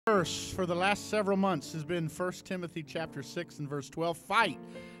Verse for the last several months has been 1 Timothy chapter 6 and verse 12. Fight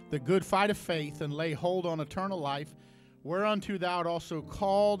the good fight of faith and lay hold on eternal life, whereunto thou art also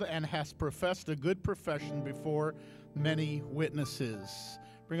called and hast professed a good profession before many witnesses.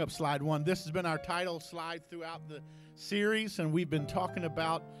 Bring up slide 1. This has been our title slide throughout the series, and we've been talking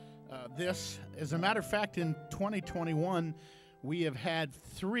about this. As a matter of fact, in 2021, we have had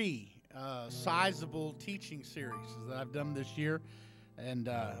 3 sizable teaching series that I've done this year. And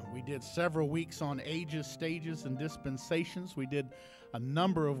we did several weeks on ages, stages, and dispensations. We did a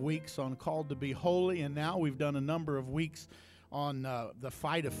number of weeks on called to be holy, and now we've done a number of weeks on the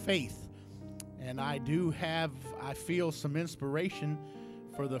fight of faith. And I feel some inspiration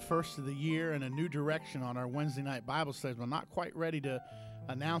for the first of the year and a new direction on our Wednesday night Bible studies. I'm not quite ready to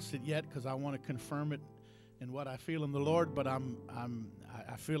announce it yet because I want to confirm it in what I feel in the Lord, but I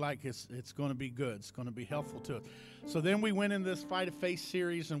feel like it's going to be good. It's going to be helpful to us. So then we went in this Fight of Faith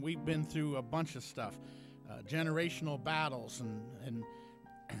series, and we've been through a bunch of stuff, generational battles and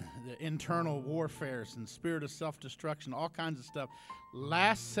the internal warfares and spirit of self-destruction, all kinds of stuff.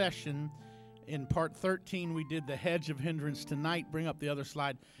 Last session, in part 13, we did the hedge of hindrance. Tonight, bring up the other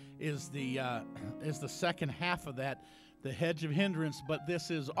slide, is the second half of that, the hedge of hindrance. But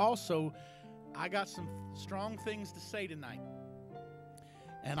this is also, I got some strong things to say tonight.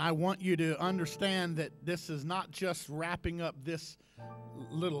 And I want you to understand that this is not just wrapping up this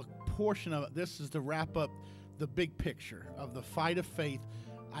little portion of it. This is to wrap up the big picture of the fight of faith.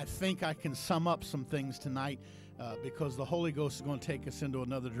 I think I can sum up some things tonight because the Holy Ghost is going to take us into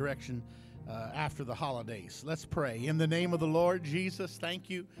another direction after the holidays. Let's pray. In the name of the Lord Jesus, thank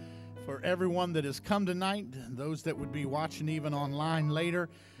you for everyone that has come tonight, those that would be watching even online later.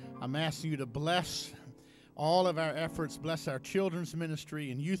 I'm asking you to bless all of our efforts, bless our children's ministry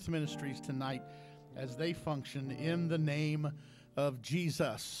and youth ministries tonight as they function in the name of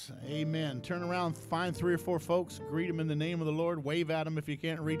Jesus. Amen. Turn around, find 3 or 4 folks, greet them in the name of the Lord, wave at them if you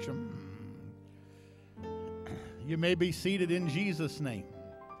can't reach them. You may be seated in Jesus' name.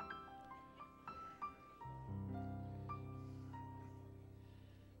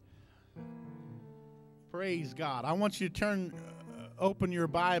 Praise God. I want you to open your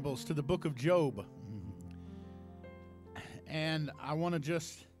Bibles to the book of Job. And I want to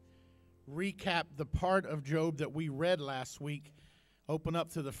just recap the part of Job that we read last week. Open up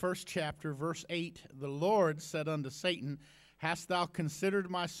to the first chapter, verse 8. The Lord said unto Satan, Hast thou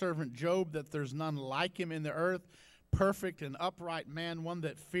considered my servant Job, that there's none like him in the earth, perfect and upright man, one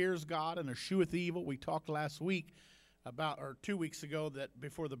that fears God and escheweth evil? We talked last week about, or 2 weeks ago, that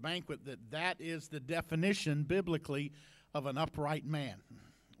before the banquet, that is the definition biblically of an upright man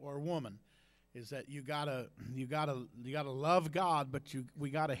or woman. Is that you gotta love God, but we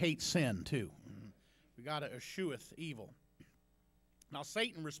gotta hate sin too. We gotta escheweth evil. Now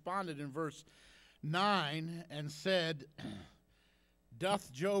Satan responded in verse 9 and said,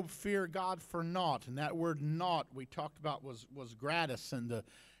 Doth Job fear God for naught? And that word naught we talked about was gratis in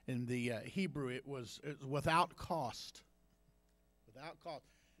the Hebrew. It was without cost. Without cost.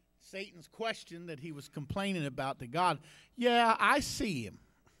 Satan's question that he was complaining about to God. Yeah, I see him.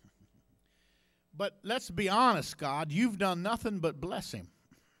 But let's be honest, God, you've done nothing but bless him.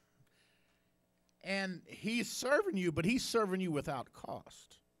 And he's serving you, but he's serving you without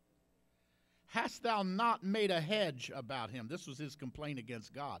cost. Hast thou not made a hedge about him? This was his complaint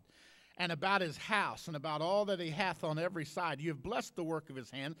against God. And about his house, and about all that he hath on every side. You have blessed the work of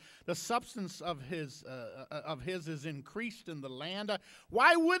his hand. The substance of his is increased in the land.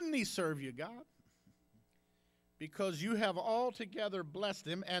 Why wouldn't he serve you, God? Because you have altogether blessed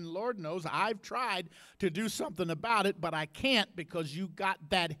him, and Lord knows I've tried to do something about it, but I can't because you got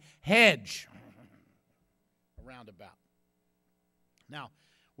that hedge around about. Now,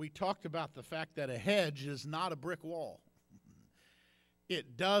 we talked about the fact that a hedge is not a brick wall.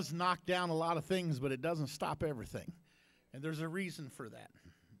 It does knock down a lot of things, but it doesn't stop everything. And there's a reason for that.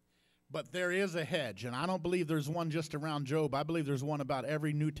 But there is a hedge, and I don't believe there's one just around Job. I believe there's one about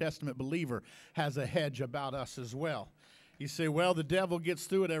every New Testament believer has a hedge about us as well. You say, well, the devil gets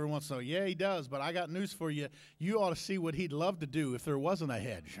through it every once in a while. Yeah, he does, but I got news for you. You ought to see what he'd love to do if there wasn't a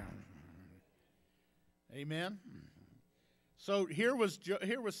hedge. Amen? So here was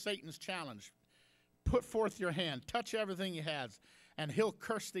Satan's challenge. Put forth your hand, touch everything he has, and he'll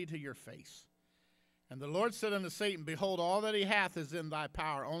curse thee to your face. And the Lord said unto Satan, Behold, all that he hath is in thy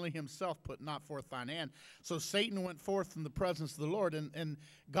power. Only himself put not forth thine hand. So Satan went forth from the presence of the Lord. And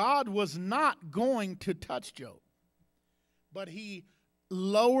God was not going to touch Job. But he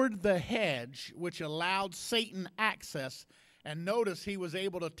lowered the hedge, which allowed Satan access. And notice he was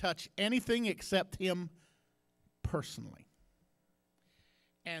able to touch anything except him personally.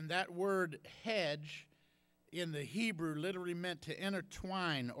 And that word hedge in the Hebrew literally meant to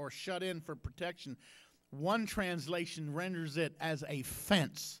intertwine or shut in for protection. One translation renders it as a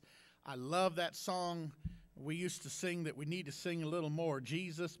fence. I love that song we used to sing that we need to sing a little more.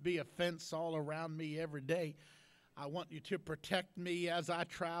 Jesus, be a fence all around me every day. I want you to protect me as I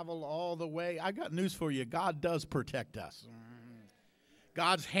travel all the way. I got news for you. God does protect us.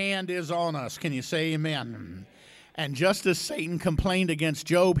 God's hand is on us. Can you say amen? And just as Satan complained against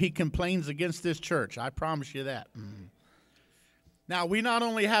Job, he complains against this church. I promise you that. Now, we not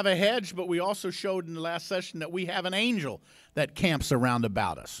only have a hedge, but we also showed in the last session that we have an angel that camps around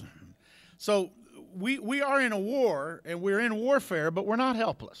about us. So we are in a war, and we're in warfare, but we're not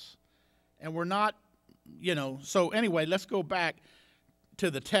helpless. And we're not, so anyway, let's go back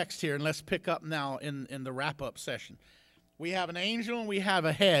to the text here, and let's pick up now in the wrap-up session. We have an angel and we have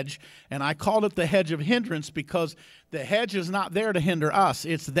a hedge, and I called it the hedge of hindrance because the hedge is not there to hinder us.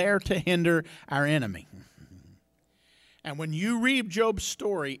 It's there to hinder our enemy. And when you read Job's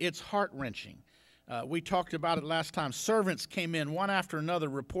story, it's heart-wrenching. We talked about it last time. Servants came in one after another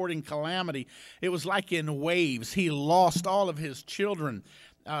reporting calamity. It was like in waves. He lost all of his children.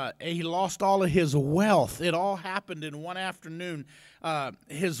 He lost all of his wealth. It all happened in one afternoon. The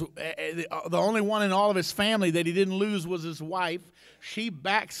only one in all of his family that he didn't lose was his wife. She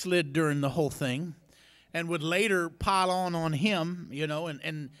backslid during the whole thing and would later pile on him,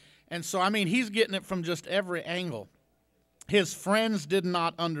 and so, I mean, he's getting it from just every angle. His friends did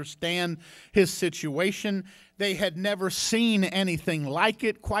not understand his situation. They had never seen anything like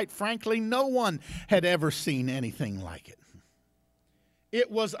it. Quite frankly, no one had ever seen anything like it.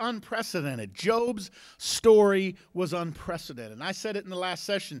 It was unprecedented. Job's story was unprecedented. And I said it in the last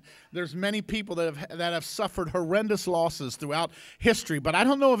session. There's many people that have suffered horrendous losses throughout history, but I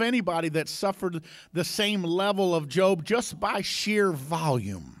don't know of anybody that suffered the same level of Job just by sheer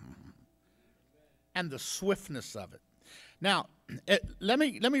volume and the swiftness of it. Now, let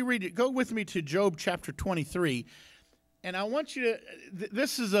me read it. Go with me to Job chapter 23. And I want you to,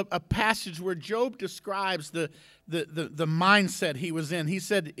 this is a passage where Job describes the mindset he was in. He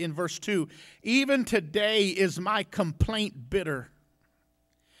said in verse 2, "Even today is my complaint bitter.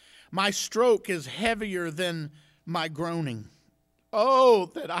 My stroke is heavier than my groaning. Oh,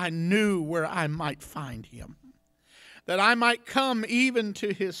 that I knew where I might find him, that I might come even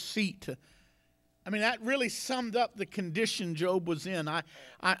to his seat." I mean, that really summed up the condition Job was in.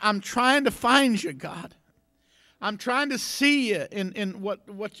 I'm trying to find you, God. I'm trying to see you in what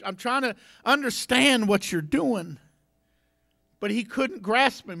I'm trying to understand what you're doing. But he couldn't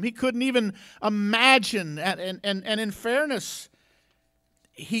grasp him. He couldn't even imagine. And in fairness,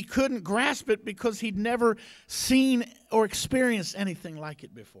 he couldn't grasp it because he'd never seen or experienced anything like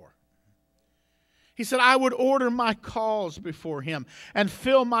it before. He said, "I would order my cause before him and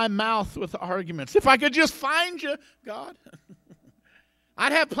fill my mouth with arguments." If I could just find you, God,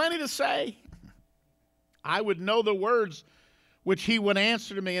 I'd have plenty to say. I would know the words which he would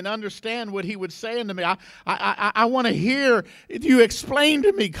answer to me and understand what he would say unto me. I want to hear you explain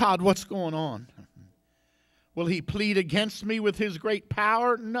to me, God, what's going on. Will he plead against me with his great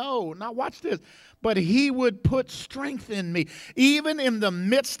power? No. Now watch this. But he would put strength in me. Even in the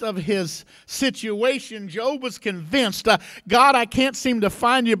midst of his situation, Job was convinced, God, I can't seem to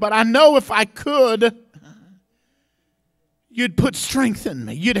find you, but I know if I could, you'd put strength in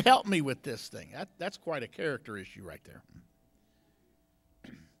me. You'd help me with this thing. That's quite a character issue right there.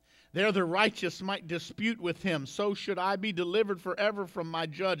 There the righteous might dispute with him. So should I be delivered forever from my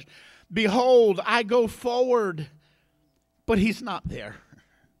judge. Behold, I go forward, but he's not there.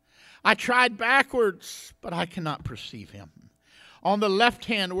 I tried backwards, but I cannot perceive him. On the left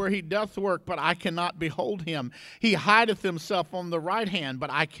hand where he doth work, but I cannot behold him. He hideth himself on the right hand, but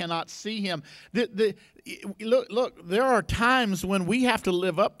I cannot see him. Look, there are times when we have to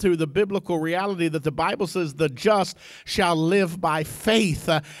live up to the biblical reality that the Bible says the just shall live by faith.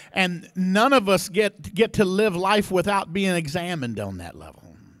 And none of us get to live life without being examined on that level.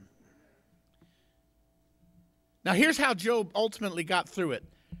 Now here's how Job ultimately got through it.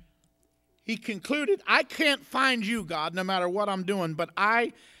 He concluded, I can't find you, God, no matter what I'm doing, but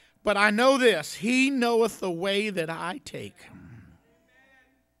I know this, he knoweth the way that I take.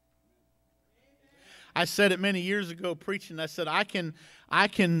 I said it many years ago preaching, I said, I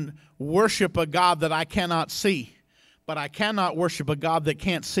can worship a God that I cannot see, but I cannot worship a God that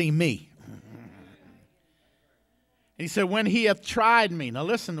can't see me. He said, when he hath tried me, now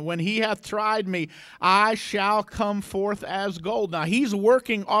listen, when he hath tried me, I shall come forth as gold. Now he's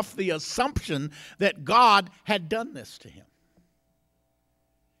working off the assumption that God had done this to him.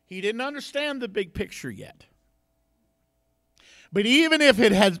 He didn't understand the big picture yet. But even if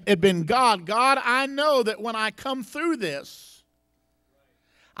it had been God, God, I know that when I come through this,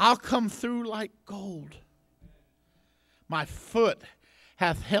 I'll come through like gold. My foot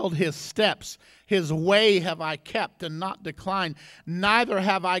hath held his steps. His way have I kept and not declined. Neither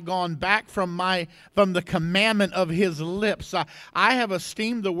have I gone back from the commandment of his lips. I have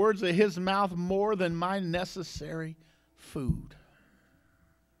esteemed the words of his mouth more than my necessary food.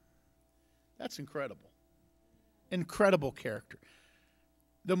 That's incredible. Incredible character.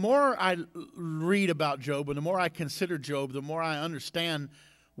 The more I read about Job and the more I consider Job, the more I understand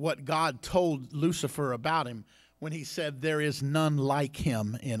what God told Lucifer about him when he said, there is none like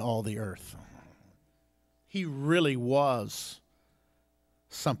him in all the earth. He really was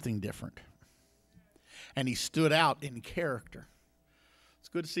something different. And he stood out in character. It's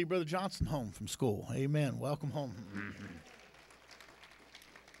good to see Brother Johnson home from school. Amen. Welcome home.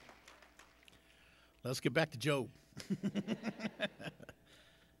 Let's get back to Job.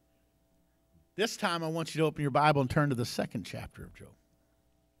 This time I want you to open your Bible and turn to the 2nd chapter of Job.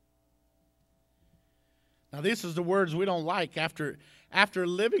 Now, this is the words we don't like. After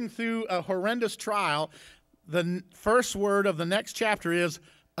living through a horrendous trial, the first word of the next chapter is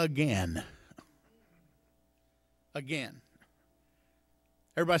again. Again.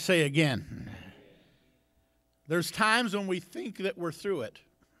 Everybody say again. There's times when we think that we're through it,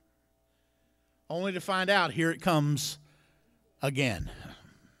 only to find out here it comes again.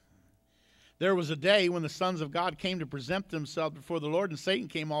 There was a day when the sons of God came to present themselves before the Lord, and Satan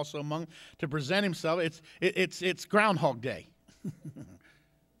came also among to present himself. It's Groundhog Day.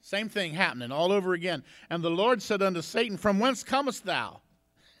 Same thing happening all over again. And the Lord said unto Satan, from whence comest thou?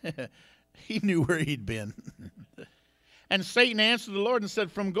 He knew where he'd been. And Satan answered the Lord and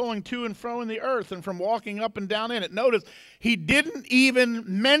said, from going to and fro in the earth and from walking up and down in it. Notice, he didn't even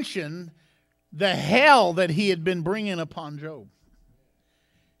mention the hell that he had been bringing upon Job.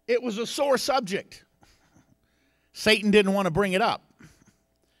 It was a sore subject. Satan didn't want to bring it up.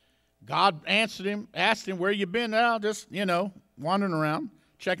 God answered him, asked him, where you been now? Just, wandering around,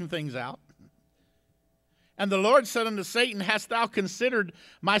 checking things out. And the Lord said unto Satan, hast thou considered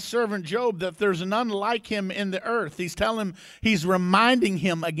my servant Job, that there's none like him in the earth? He's reminding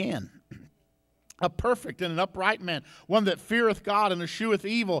him again. A perfect and an upright man, one that feareth God and escheweth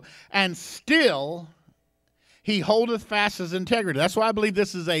evil, and still he holdeth fast his integrity. That's why I believe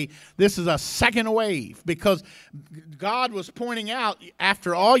this is a second wave, because God was pointing out,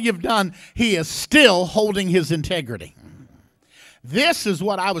 after all you've done, he is still holding his integrity. This is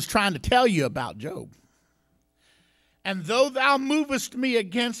what I was trying to tell you about Job. And though thou movest me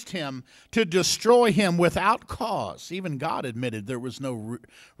against him to destroy him without cause, even God admitted there was no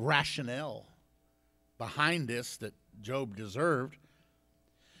rationale behind this that Job deserved.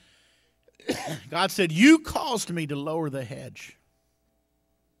 God said, you caused me to lower the hedge.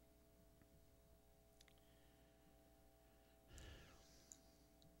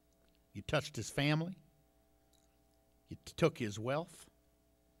 You touched his family. You took his wealth.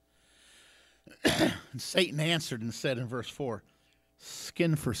 And Satan answered and said in verse 4,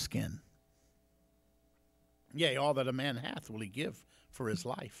 skin for skin. Yea, all that a man hath will he give for his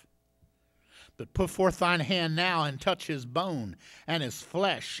life. But put forth thine hand now and touch his bone and his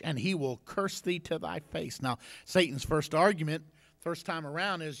flesh, and he will curse thee to thy face. Now, Satan's first argument, first time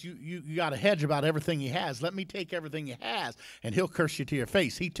around, is you got a hedge about everything he has. Let me take everything he has, and he'll curse you to your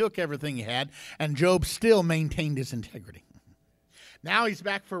face. He took everything he had, and Job still maintained his integrity. Now he's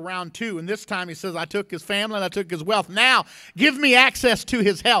back for round 2, and this time he says, I took his family and I took his wealth. Now, give me access to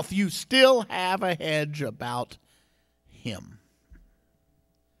his health. You still have a hedge about him.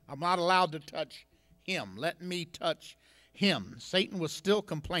 I'm not allowed to touch him. Let me touch him. Satan was still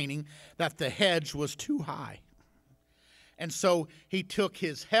complaining that the hedge was too high. And so he took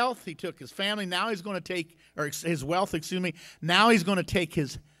his health, he took his family. Now he's going to take, or his wealth, Now he's going to take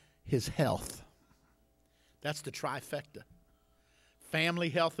his health. That's the trifecta. Family,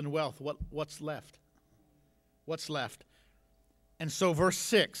 health, and wealth. What's left? What's left? And so verse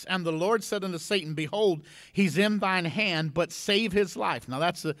 6, and the Lord said unto Satan, behold, he's in thine hand, but save his life. Now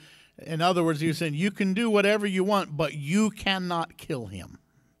that's, in other words, he's saying, you can do whatever you want, but you cannot kill him.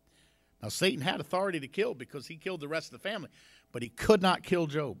 Now Satan had authority to kill because he killed the rest of the family, but he could not kill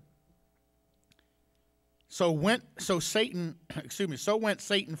Job. So went Satan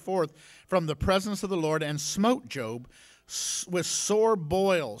forth from the presence of the Lord and smote Job with sore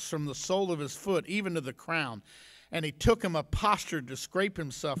boils from the sole of his foot even to the crown. And he took him a posture to scrape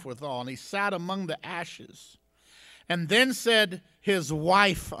himself withal, and he sat among the ashes. And then said his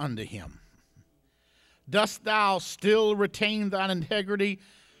wife unto him, dost thou still retain thine integrity?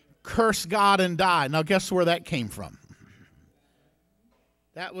 Curse God and die. Now guess where that came from?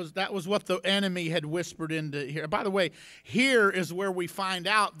 That was what the enemy had whispered into here. By the way, here is where we find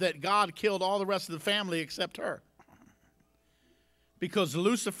out that God killed all the rest of the family except her. Because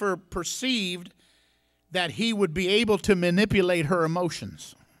Lucifer perceived that he would be able to manipulate her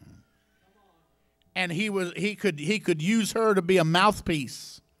emotions. And he could use her to be a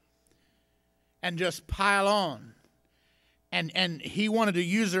mouthpiece and just pile on. And he wanted to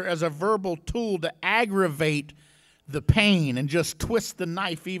use her as a verbal tool to aggravate the pain and just twist the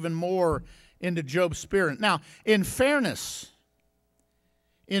knife even more into Job's spirit. Now, in fairness,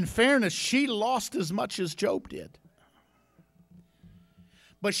 she lost as much as Job did.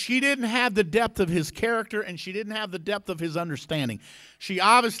 But she didn't have the depth of his character, and she didn't have the depth of his understanding. She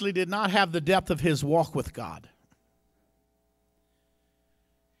obviously did not have the depth of his walk with God.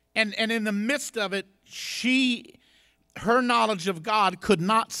 And in the midst of it, her knowledge of God could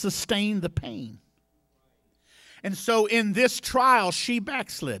not sustain the pain. And so in this trial, she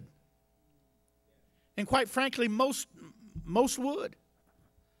backslid. And quite frankly, most would.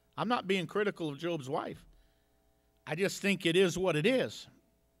 I'm not being critical of Job's wife. I just think it is what it is.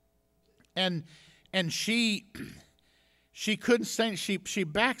 And she couldn't say, she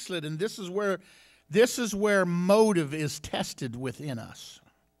backslid, and this is where motive is tested within us.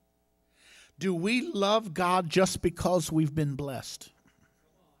 Do we love God just because we've been blessed?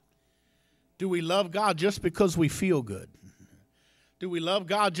 Do we love God just because we feel good? Do we love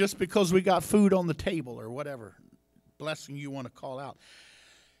God just because we got food on the table or whatever blessing you want to call out?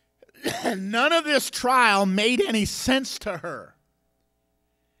 None of this trial made any sense to her.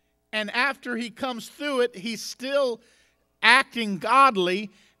 And after he comes through it, he's still acting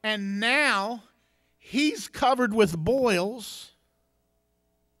godly, and now he's covered with boils,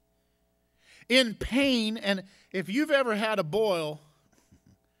 in pain. And if you've ever had a boil,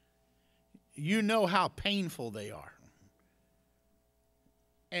 you know how painful they are.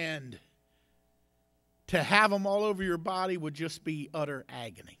 And to have them all over your body would just be utter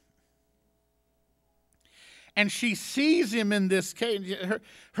agony. And she sees him in this case.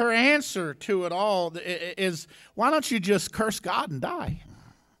 Her answer to it all is, why don't you just curse God and die?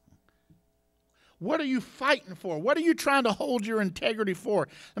 What are you fighting for? What are you trying to hold your integrity for?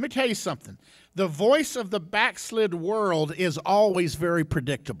 Let me tell you something. The voice of the backslid world is always very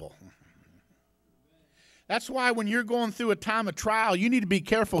predictable. That's why when you're going through a time of trial, you need to be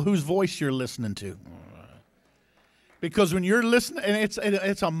careful whose voice you're listening to. Because when you're listening, and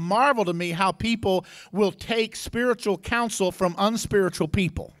it's a marvel to me how people will take spiritual counsel from unspiritual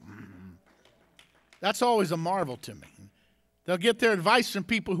people. That's always a marvel to me. They'll get their advice from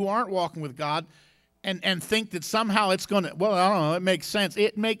people who aren't walking with God and think that somehow it's going to, well, I don't know, it makes sense.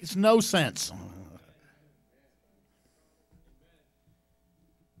 It makes no sense.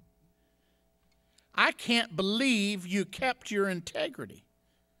 I can't believe you kept your integrity.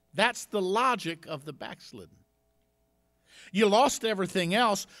 That's the logic of the backslidden. You lost everything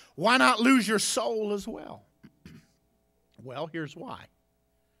else. Why not lose your soul as well? Well, here's why.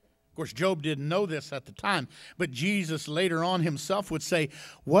 Of course, Job didn't know this at the time, but Jesus later on himself would say,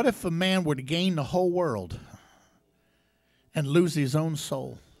 what if a man were to gain the whole world and lose his own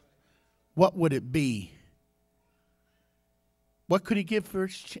soul? What would it be? What could he give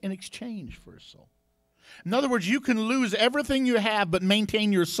in exchange for his soul? In other words, you can lose everything you have but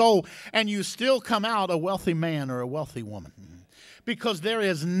maintain your soul, and you still come out a wealthy man or a wealthy woman. Because there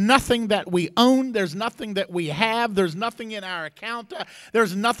is nothing that we own, there's nothing that we have, there's nothing in our account,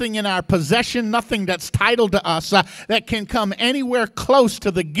 there's nothing in our possession, nothing that's titled to us that can come anywhere close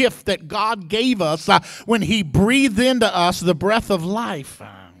to the gift that God gave us when he breathed into us the breath of life.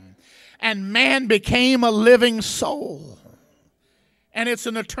 And man became a living soul. And it's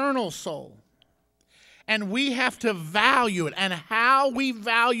an eternal soul. And we have to value it. And how we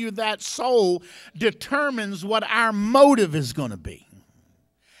value that soul determines what our motive is going to be.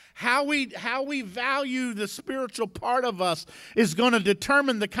 How we value the spiritual part of us is going to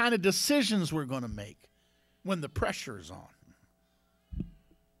determine the kind of decisions we're going to make when the pressure is on.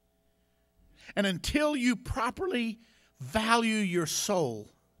 And until you properly value your soul,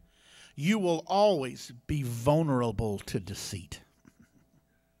 you will always be vulnerable to deceit.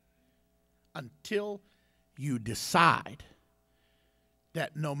 Until you decide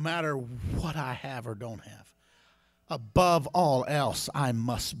that no matter what I have or don't have, above all else, I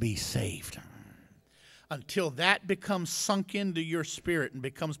must be saved. Until that becomes sunk into your spirit and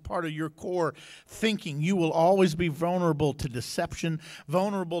becomes part of your core thinking, you will always be vulnerable to deception,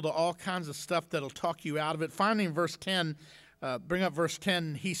 vulnerable to all kinds of stuff that'll talk you out of it. Finally, in verse 10, bring up verse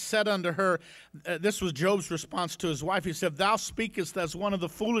 10, he said unto her, this was Job's response to his wife, he said, thou speakest as one of the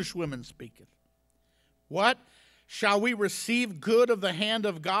foolish women speaketh. What? Shall we receive good of the hand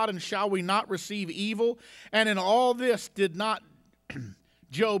of God, and shall we not receive evil? And in all this did not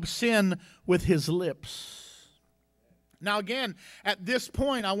Job sin with his lips. Now again, at this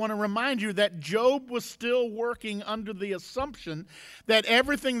point, I want to remind you that Job was still working under the assumption that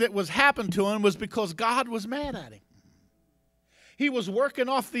everything that was happened to him was because God was mad at him. He was working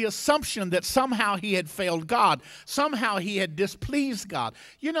off the assumption that somehow he had failed God. Somehow he had displeased God.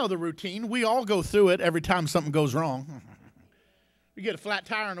 You know the routine. We all go through it every time something goes wrong. We get a flat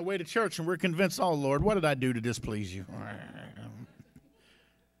tire on the way to church and we're convinced, oh, Lord, what did I do to displease you?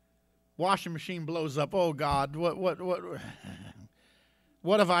 Washing machine blows up. Oh, God, what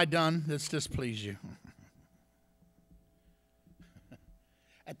have I done that's displeased you?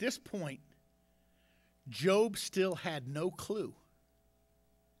 At this point, Job still had no clue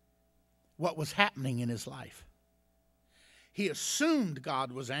what was happening in his life. He assumed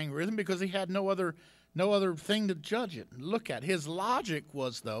God was angry with him because he had no other thing to judge it and look at. His logic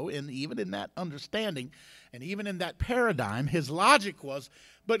was, though, even in that understanding and even in that paradigm, his logic was,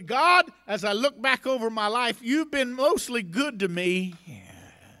 but God, as I look back over my life, you've been mostly good to me. Yeah.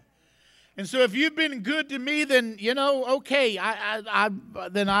 And so if you've been good to me, then, okay,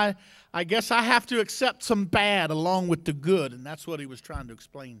 I guess I have to accept some bad along with the good. And that's what he was trying to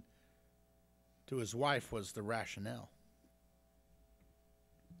explain to his wife, was the rationale.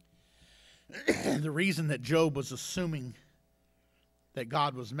 The reason that Job was assuming that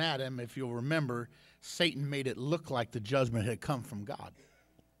God was mad at him, if you'll remember, Satan made it look like the judgment had come from God.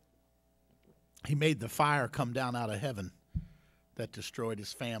 He made the fire come down out of heaven that destroyed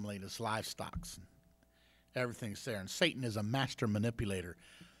his family and his livestock. Everything's there. And Satan is a master manipulator.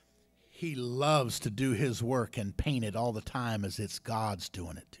 He loves to do his work and paint it all the time as it's God's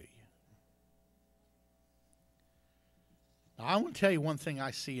doing it to you. Now, I want to tell you one thing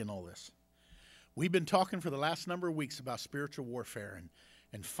I see in all this. We've been talking for the last number of weeks about spiritual warfare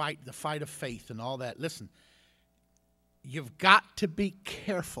and the fight of faith and all that. Listen, you've got to be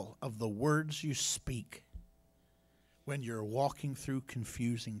careful of the words you speak when you're walking through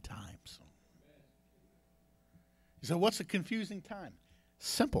confusing times. You say, what's a confusing time?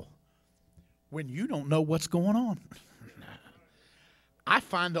 Simple. When you don't know what's going on. I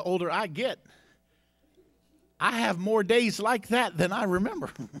find the older I get, I have more days like that than I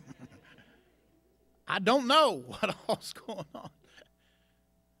remember. I don't know what all's going on.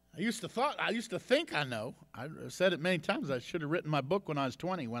 I used to think I know. I've said it many times. I should have written my book when I was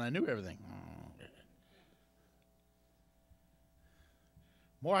 20, when I knew everything.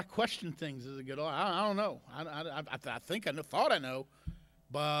 More I question things as I get older. I don't know. I think I thought I know,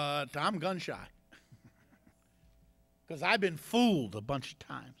 but I'm gun shy. Because I've been fooled a bunch of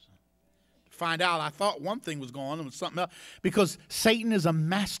times. To find out I thought one thing was going on and it was something else. Because Satan is a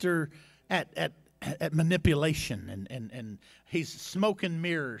master at manipulation, and he's smoke and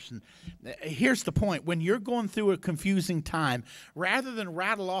mirrors. And here's the point. When you're going through a confusing time, rather than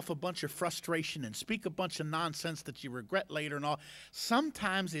rattle off a bunch of frustration and speak a bunch of nonsense that you regret later and all,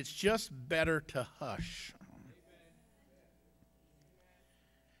 sometimes it's just better to hush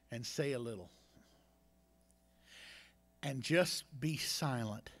and say a little and just be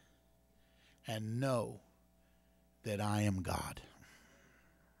silent and know that I am God.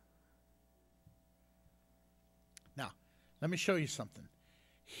 Let me show you something.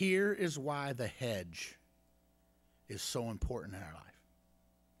 Here is why the hedge is so important in our life.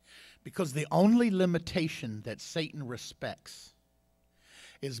 Because the only limitation that Satan respects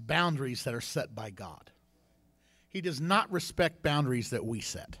is boundaries that are set by God. He does not respect boundaries that we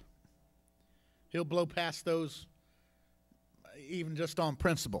set. He'll blow past those even just on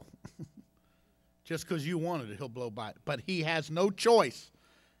principle. Just because you wanted it, he'll blow by it. But he has no choice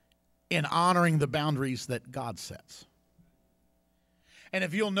in honoring the boundaries that God sets. And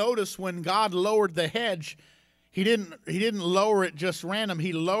if you'll notice, when God lowered the hedge, he didn't lower it just random.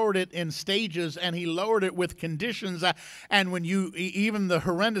 He lowered it in stages, and he lowered it with conditions. And when even the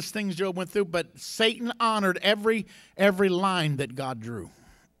horrendous things Job went through, but Satan honored every line that God drew.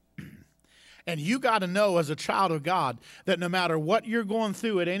 And you got to know, as a child of God, that no matter what you're going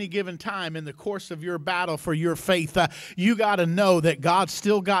through at any given time in the course of your battle for your faith, you got to know that God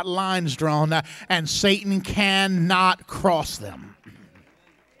still got lines drawn, and Satan cannot cross them.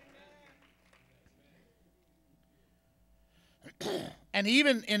 And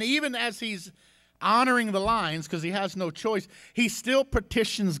even as he's honoring the lines, because he has no choice, he still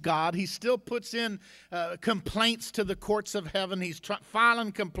petitions God. He still puts in complaints to the courts of heaven. He's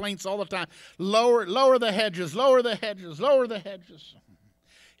filing complaints all the time. Lower the hedges, lower the hedges, lower the hedges.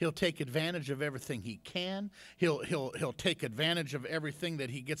 He'll take advantage of everything he can. He'll take advantage of everything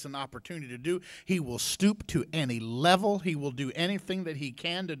that he gets an opportunity to do. He will stoop to any level. He will do anything that he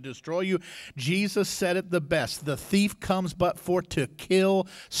can to destroy you. Jesus said it the best. The thief comes but for to kill,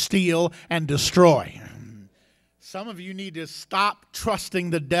 steal, and destroy. Some of you need to stop trusting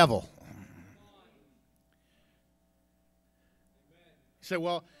the devil. You say,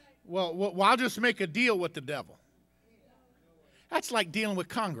 well, I'll just make a deal with the devil. That's like dealing with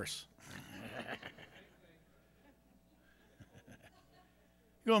Congress.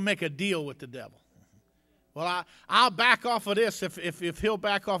 You're going to make a deal with the devil. Well, I'll back off of this if he'll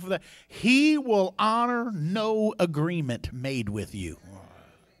back off of that. He will honor no agreement made with you.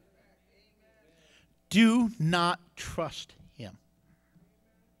 Do not trust him.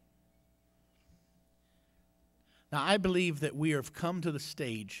 Now, I believe that we have come to the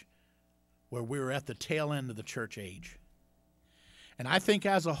stage where we're at the tail end of the church age. And I think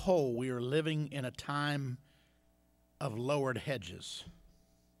as a whole, we are living in a time of lowered hedges.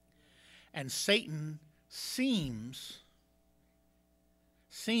 And Satan seems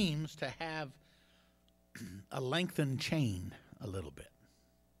to have a lengthened chain a little bit.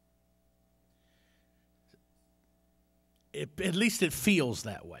 At least it feels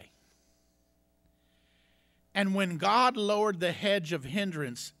that way. And when God lowered the hedge of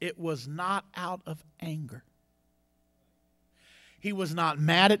hindrance, it was not out of anger. He was not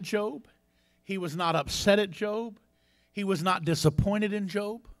mad at Job. He was not upset at Job. He was not disappointed in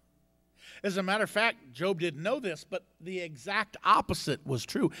Job. As a matter of fact, Job didn't know this, but the exact opposite was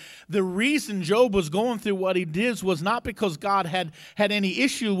true. The reason Job was going through what he did was not because God had any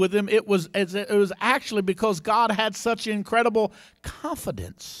issue with him. It was actually because God had such incredible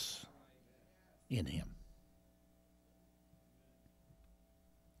confidence in him.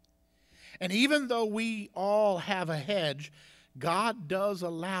 And even though we all have a hedge, God does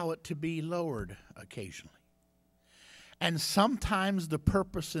allow it to be lowered occasionally. And sometimes the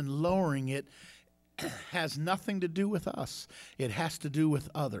purpose in lowering it has nothing to do with us. It has to do with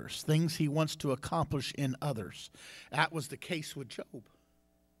others, things he wants to accomplish in others. That was the case with Job.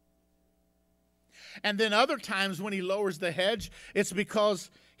 And then other times when he lowers the hedge, it's because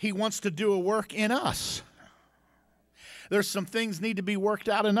he wants to do a work in us. There's some things need to be worked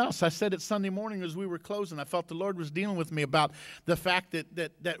out in us. I said it Sunday morning as we were closing. I felt the Lord was dealing with me about the fact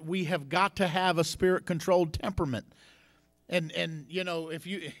that we have got to have a spirit-controlled temperament. And you know,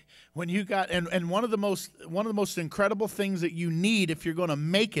 one of the most incredible things that you need if you're going to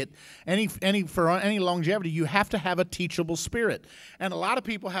make it for any longevity, you have to have a teachable spirit. And a lot of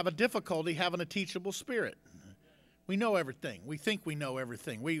people have a difficulty having a teachable spirit. We know everything. We think we know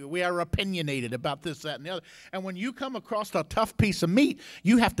everything. We are opinionated about this, that, and the other. And when you come across a tough piece of meat,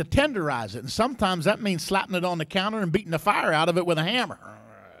 you have to tenderize it. And sometimes that means slapping it on the counter and beating the fire out of it with a hammer.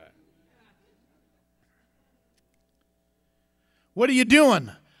 What are you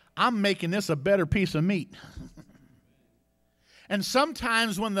doing? I'm making this a better piece of meat. And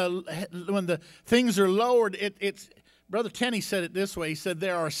sometimes when the things are lowered, it's Brother Tenney said it this way. He said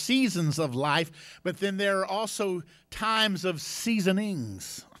there are seasons of life, but then there are also times of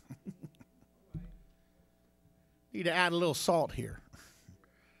seasonings. Need to add a little salt here.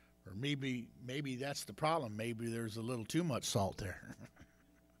 Or maybe that's the problem. Maybe there's a little too much salt there.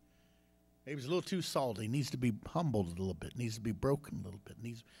 Maybe it's a little too salty. It needs to be humbled a little bit. It needs to be broken a little bit.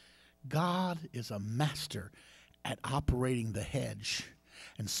 God is a master at operating the hedge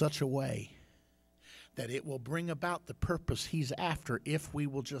in such a way that it will bring about the purpose he's after if we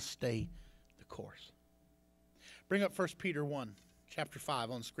will just stay the course. Bring up 1 Peter 1, chapter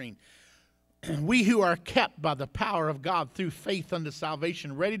 5 on screen. We who are kept by the power of God through faith unto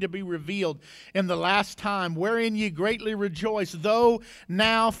salvation, ready to be revealed in the last time, wherein ye greatly rejoice, though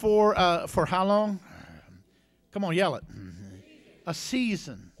now for how long? Come on, yell it. A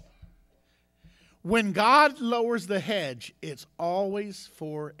season. When God lowers the hedge, it's always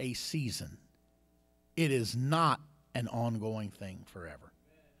for a season. It is not an ongoing thing forever.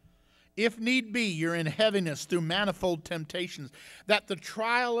 If need be, you're in heaviness through manifold temptations, that the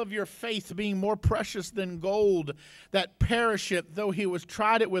trial of your faith, being more precious than gold, that perisheth, though he was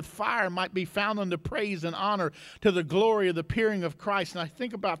tried it with fire, might be found unto praise and honor to the glory of the appearing of Christ. And I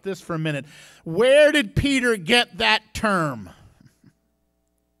think about this for a minute. Where did Peter get that term?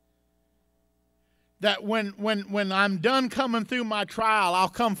 That when I'm done coming through my trial, I'll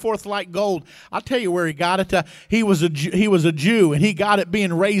come forth like gold. I'll tell you where he got it. He was a Jew, and he got it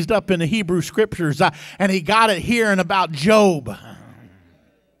being raised up in the Hebrew Scriptures, and he got it hearing about Job.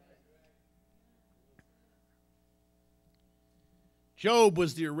 Job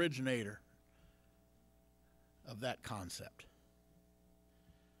was the originator of that concept.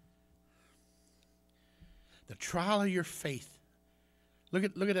 The trial of your faith. Look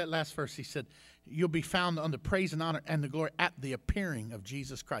at that last verse. He said, you'll be found unto praise and honor and the glory at the appearing of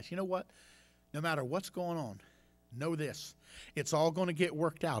Jesus Christ. You know what? No matter what's going on, know this. It's all going to get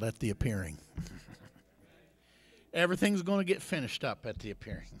worked out at the appearing. Everything's going to get finished up at the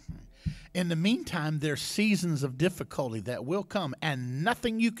appearing. In the meantime, there's seasons of difficulty that will come, and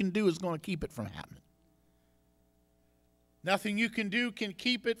nothing you can do is going to keep it from happening. Nothing you can do can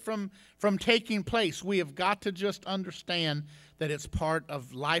keep it from taking place. We have got to just understand that it's part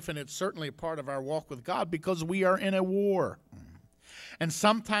of life, and it's certainly a part of our walk with God, because we are in a war. And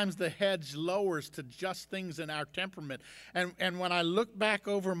sometimes the hedge lowers to just things in our temperament. And when I look back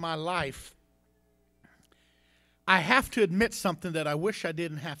over my life, I have to admit something that I wish I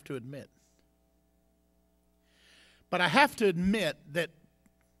didn't have to admit. But I have to admit that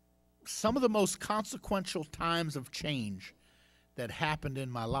some of the most consequential times of change that happened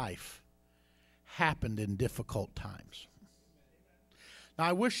in my life happened in difficult times. Now,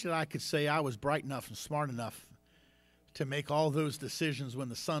 I wish that I could say I was bright enough and smart enough to make all those decisions when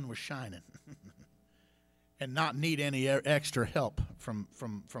the sun was shining and not need any extra help from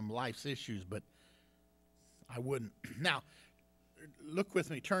life's issues, but I wouldn't. Now, look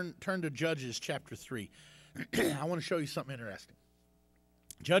with me. Turn to Judges chapter 3. I want to show you something interesting.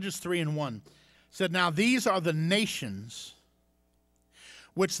 Judges 3:1 said, now these are the nations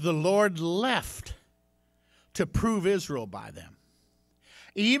which the Lord left to prove Israel by them,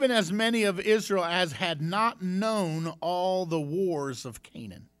 even as many of Israel as had not known all the wars of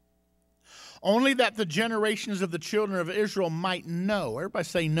Canaan, only that the generations of the children of Israel might know. Everybody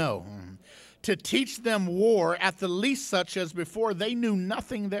say no. To teach them war, at the least such as before they knew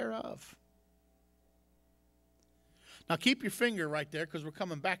nothing thereof. Now keep your finger right there, because we're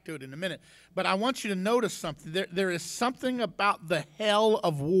coming back to it in a minute. But I want you to notice something. There is something about the hell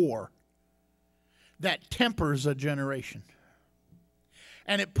of war that tempers a generation.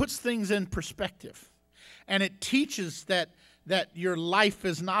 And it puts things in perspective. And it teaches that your life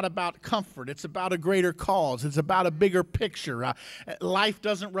is not about comfort. It's about a greater cause. It's about a bigger picture. Life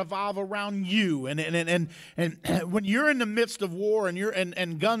doesn't revolve around you. And when you're in the midst of war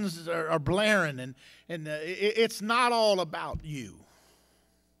and guns are blaring, and it's not all about you.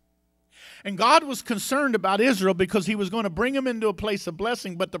 And God was concerned about Israel because he was going to bring them into a place of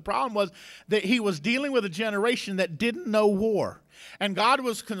blessing. But the problem was that he was dealing with a generation that didn't know war. And God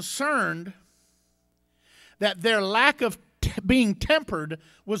was concerned that their lack of being tempered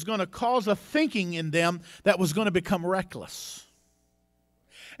was going to cause a thinking in them that was going to become reckless.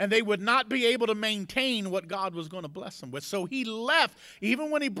 And they would not be able to maintain what God was going to bless them with. So he left,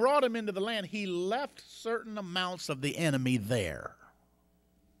 even when he brought them into the land, he left certain amounts of the enemy there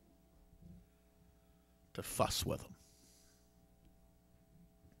to fuss with them.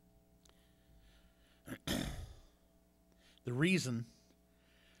 The reason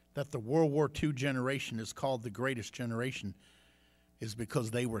that the World War II generation is called the greatest generation is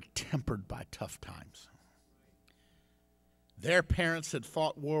because they were tempered by tough times. Their parents had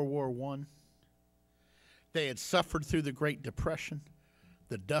fought World War I. They had suffered through the Great Depression,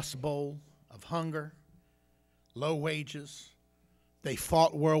 the Dust Bowl of hunger, low wages. They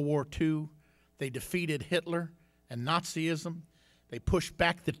fought World War II. They defeated Hitler and Nazism. They pushed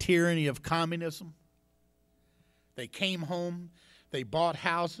back the tyranny of communism. They came home. They bought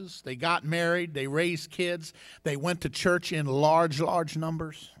houses. They got married. They raised kids. They went to church in large, large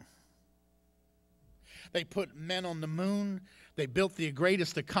numbers. They put men on the moon. They built the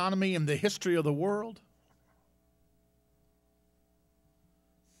greatest economy in the history of the world.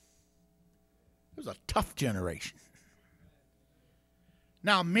 It was a tough generation.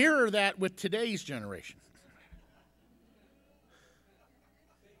 Now mirror that with today's generation.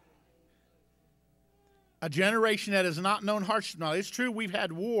 A generation that has not known hardship. Now, it's true we've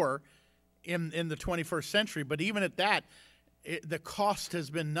had war in the 21st century, but even at that, the cost has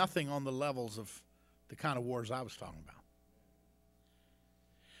been nothing on the levels of the kind of wars I was talking about.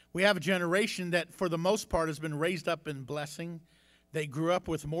 We have a generation that, for the most part, has been raised up in blessing. They grew up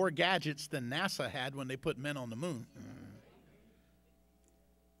with more gadgets than NASA had when they put men on the moon.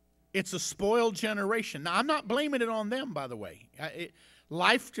 It's a spoiled generation. Now, I'm not blaming it on them, by the way.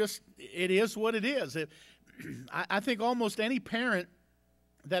 Life just, it is what it is. I think almost any parent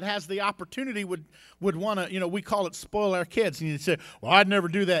that has the opportunity would want to, we call it spoil our kids. And you say, well, I'd never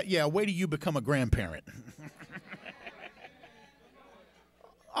do that. Yeah, wait till you become a grandparent.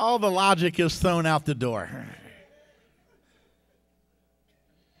 All the logic is thrown out the door.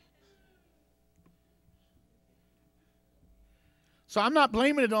 So I'm not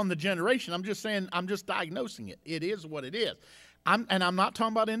blaming it on the generation. I'm just saying, I'm just diagnosing it. It is what it is. I'm not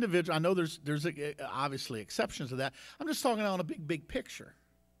talking about individual. I know there's obviously exceptions to that. I'm just talking on a big picture.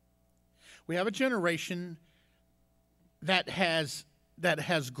 We have a generation that has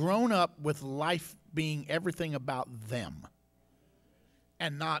grown up with life being everything about them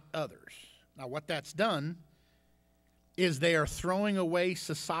and not others. Now, what that's done is they are throwing away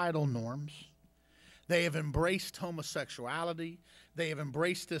societal norms. They have embraced homosexuality. They have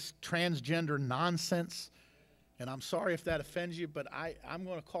embraced this transgender nonsense. And I'm sorry if that offends you, but I'm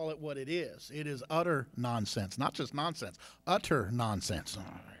going to call it what it is. It is utter nonsense. Not just nonsense, utter nonsense.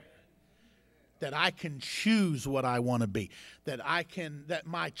 That I can choose what I want to be. That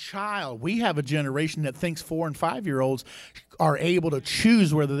my child, we have a generation that thinks 4- and 5-year-olds are able to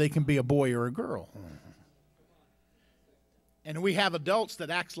choose whether they can be a boy or a girl. And we have adults that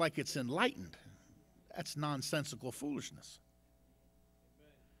acts like it's enlightened. That's nonsensical foolishness.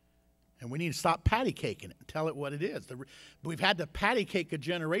 And we need to stop patty caking it and tell it what it is. We've had to patty cake a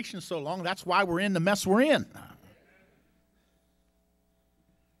generation so long, that's why we're in the mess we're in.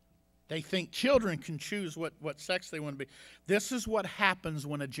 They think children can choose what sex they want to be. This is what happens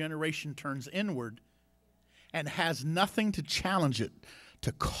when a generation turns inward and has nothing to challenge it,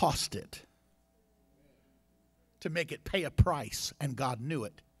 to cost it, to make it pay a price, and God knew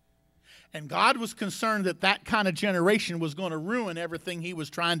it. And God was concerned that that kind of generation was going to ruin everything he was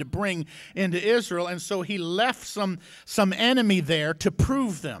trying to bring into Israel. And so he left some enemy there to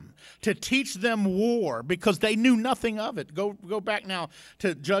prove them, to teach them war, because they knew nothing of it. Go back now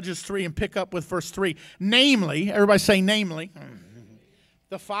to Judges 3 and pick up with verse 3. Namely, everybody say namely,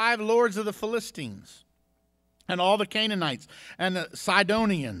 the 5 lords of the Philistines, and all the Canaanites, and the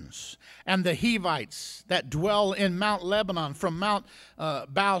Sidonians, and the Hivites that dwell in Mount Lebanon, from Mount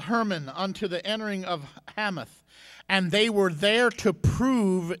Baal-Hermon unto the entering of Hamath. And they were there to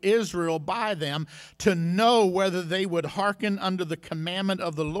prove Israel by them, to know whether they would hearken unto the commandment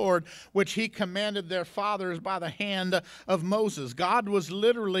of the Lord, which he commanded their fathers by the hand of Moses. God was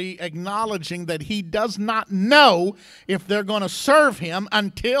literally acknowledging that he does not know if they're going to serve him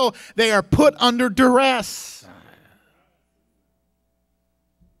until they are put under duress.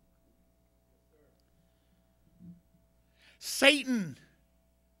 Satan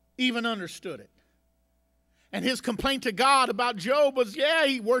even understood it. And his complaint to God about Job was, yeah,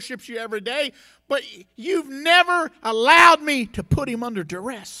 he worships you every day, but you've never allowed me to put him under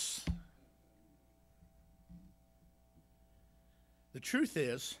duress. The truth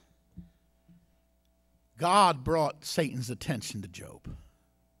is, God brought Satan's attention to Job.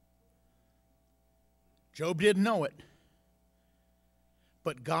 Job didn't know it,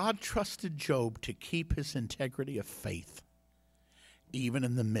 but God trusted Job to keep his integrity of faith, even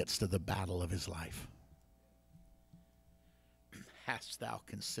in the midst of the battle of his life. Hast thou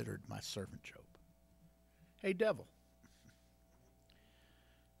considered my servant Job? Hey, devil,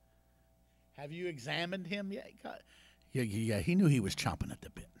 have you examined him yet? Yeah, he knew he was chomping at the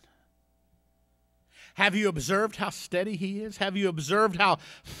bit. Have you observed how steady he is? Have you observed how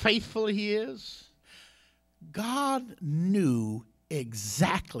faithful he is? God knew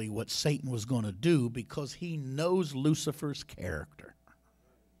exactly what Satan was going to do because he knows Lucifer's character.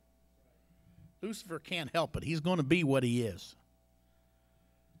 Lucifer can't help it. He's going to be what he is.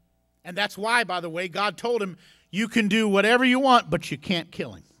 And that's why, by the way, God told him, you can do whatever you want, but you can't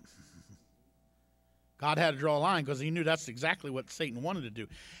kill him. God had to draw a line because he knew that's exactly what Satan wanted to do.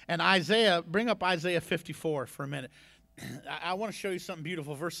 And Isaiah, bring up Isaiah 54 for a minute. I want to show you something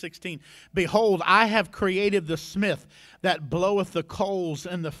beautiful. Verse 16. Behold, I have created the smith that bloweth the coals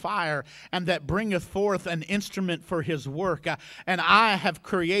in the fire, and that bringeth forth an instrument for his work. And I have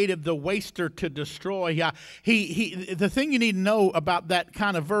created the waster to destroy. The thing you need to know about that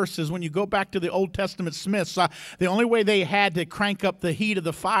kind of verse is when you go back to the Old Testament smiths, the only way they had to crank up the heat of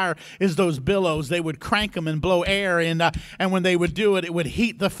the fire is those billows. They would crank them and blow air, and when they would do it, it would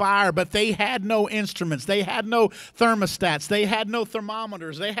heat the fire. But they had no instruments. They had no thermostats. They had no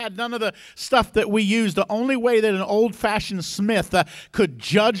thermometers. They had none of the stuff that we use. The only way that an old-fashioned smith could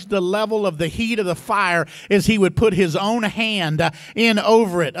judge the level of the heat of the fire is he would put his own hand in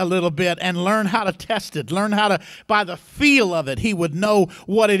over it a little bit and learn how to test it, learn how to, by the feel of it, he would know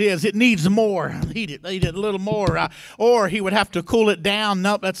what it is. It needs more. Heat it a little more. Or he would have to cool it down.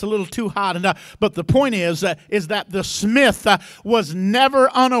 Nope, that's a little too hot. But the point is that the smith was never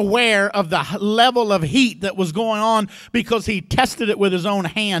unaware of the level of heat that was going on because he tested it with his own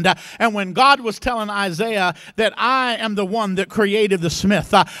hand. And when God was telling Isaiah that I am the one that created the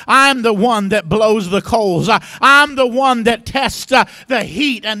smith, I'm the one that blows the coals, I'm the one that tests the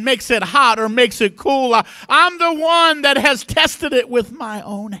heat and makes it hot or makes it cool, I'm the one that has tested it with my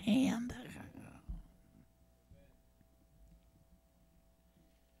own hand.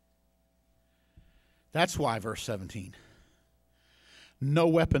 That's why, verse 17, no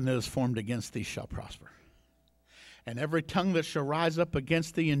weapon that is formed against thee shall prosper. And every tongue that shall rise up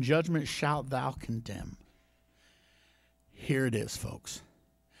against thee in judgment shalt thou condemn. Here it is, folks.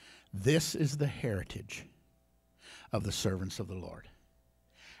 This is the heritage of the servants of the Lord,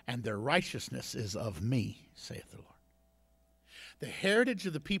 and their righteousness is of me, saith the Lord. The heritage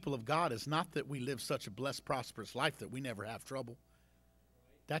of the people of God is not that we live such a blessed, prosperous life that we never have trouble.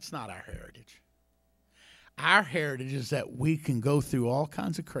 That's not our heritage. Our heritage is that we can go through all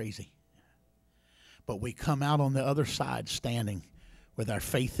kinds of crazy, but we come out on the other side standing with our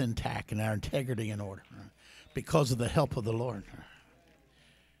faith intact and our integrity in order because of the help of the Lord.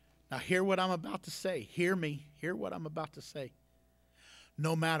 Now hear what I'm about to say. Hear me. Hear what I'm about to say.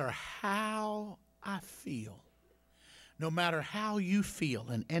 No matter how I feel, no matter how you feel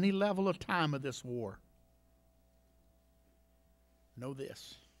in any level of time of this war, know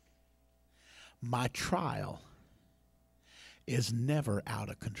this. My trial is never out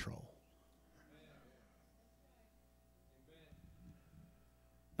of control.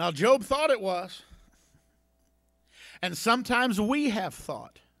 Now, Job thought it was. And sometimes we have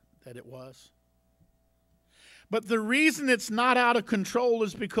thought that it was. But the reason it's not out of control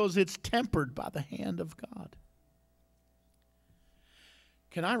is because it's tempered by the hand of God.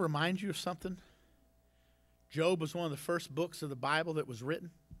 Can I remind you of something? Job was one of the first books of the Bible that was written.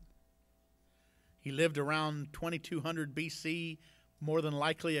 He lived around 2200 BC, more than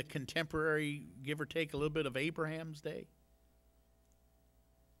likely a contemporary, give or take a little bit of Abraham's day.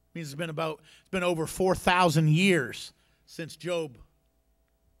 It means it's been over 4,000 years since Job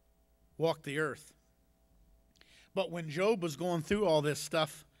walked the earth. But when Job was going through all this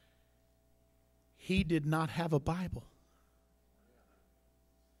stuff, he did not have a Bible.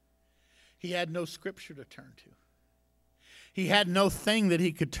 He had no scripture to turn to. He had no thing that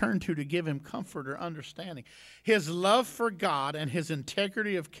he could turn to give him comfort or understanding. His love for God and his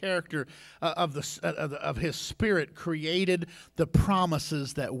integrity of character of his spirit created the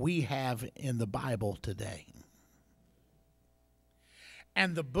promises that we have in the Bible today.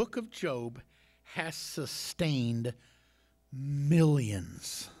 And the book of Job has sustained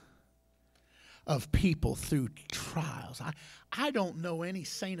millions of people through trials. I don't know any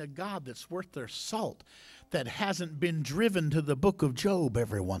saint of God that's worth their salt that hasn't been driven to the book of Job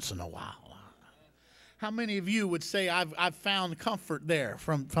every once in a while. How many of you would say, I've found comfort there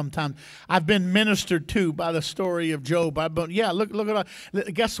from time? I've been ministered to by the story of Job. Look at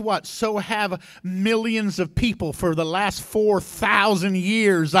that. Guess what? So have millions of people for the last 4,000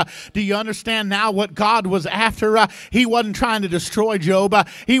 years. Do you understand now what God was after? He wasn't trying to destroy Job.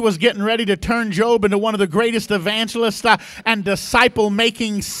 He was getting ready to turn Job into one of the greatest evangelists and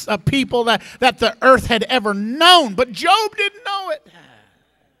disciple-making people that the earth had ever known. But Job didn't know it.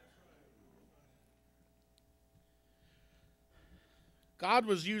 God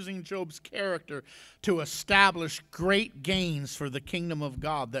was using Job's character to establish great gains for the kingdom of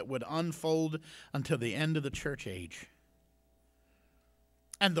God that would unfold until the end of the church age.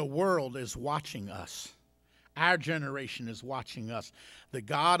 And the world is watching us. Our generation is watching us. The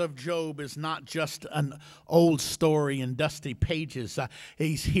God of Job is not just an old story in dusty pages.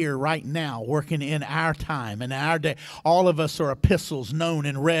 He's here right now, working in our time and our day. All of us are epistles known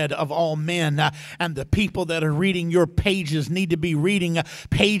and read of all men. And the people that are reading your pages need to be reading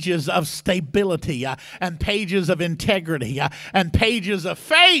pages of stability and pages of integrity and pages of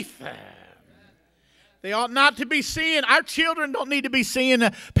faith. They ought not to be seeing, our children don't need to be seeing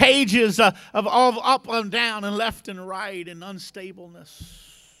pages of all up and down and left and right and unstableness.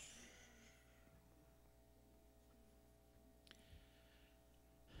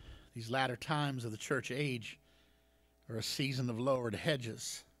 These latter times of the church age are a season of lowered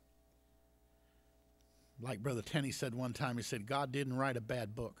hedges. Like Brother Tenney said one time, he said, God didn't write a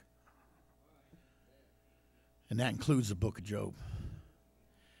bad book. And that includes the book of Job.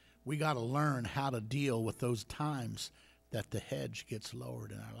 We got to learn how to deal with those times that the hedge gets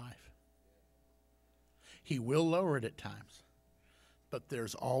lowered in our life. He will lower it at times, but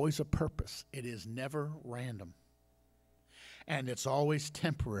there's always a purpose. It is never random, and it's always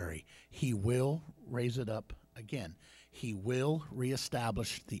temporary. He will raise it up again. He will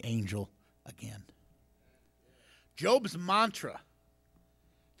reestablish the angel again. Job's mantra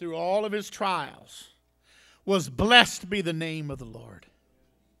through all of his trials was, blessed be the name of the Lord.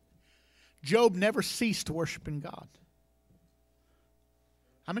 Job never ceased worshiping God.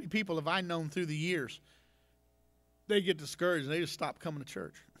 How many people have I known through the years? They get discouraged and they just stop coming to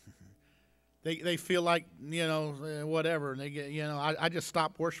church. They feel like, whatever. And they get, I just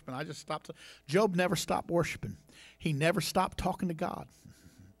stopped worshiping. I just stopped. Job never stopped worshiping. He never stopped talking to God.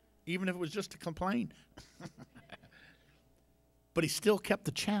 even if it was just to complain. But he still kept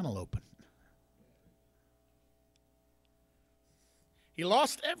the channel open. He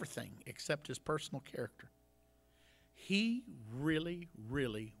lost everything except his personal character. He really,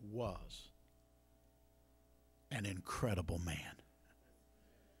 really was an incredible man.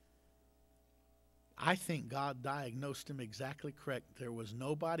 I think God diagnosed him exactly correct. There was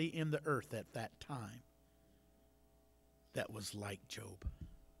nobody in the earth at that time that was like Job.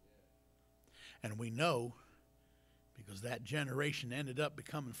 And we know, because that generation ended up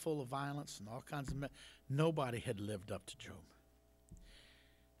becoming full of violence and all kinds of nobody had lived up to Job.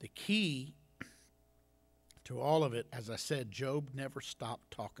 The key to all of it, as I said, Job never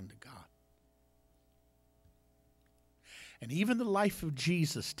stopped talking to God. And even the life of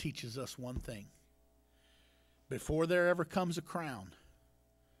Jesus teaches us one thing. Before there ever comes a crown,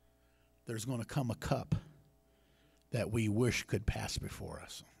 there's going to come a cup that we wish could pass before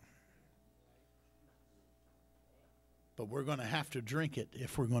us. But we're going to have to drink it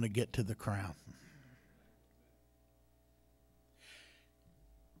if we're going to get to the crown.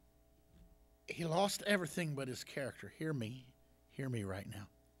 He lost everything but his character. Hear me right now.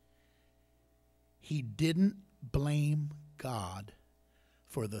 He didn't blame God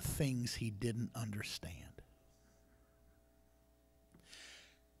for the things he didn't understand.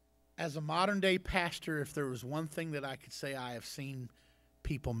 As a modern day pastor, if there was one thing that I could say I have seen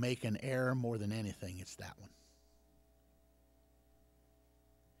people make an error more than anything, it's that one.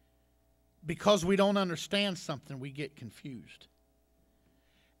 Because we don't understand something, we get confused.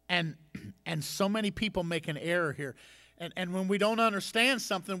 And so many people make an error here. And when we don't understand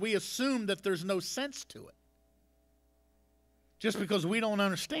something, we assume that there's no sense to it. Just because we don't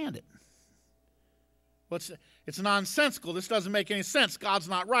understand it. It's nonsensical. This doesn't make any sense. God's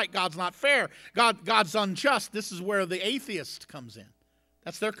not right. God's not fair. God's unjust. This is where the atheist comes in.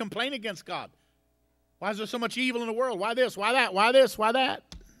 That's their complaint against God. Why is there so much evil in the world? Why this? Why that? Why this? Why that?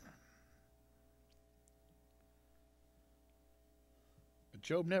 But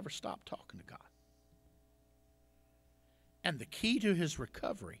Job never stopped talking to God. And the key to his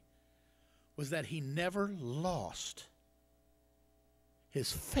recovery was that he never lost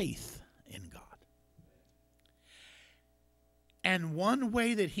his faith in God. And one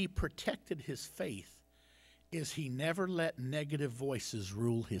way that he protected his faith is he never let negative voices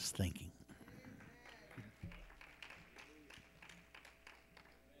rule his thinking.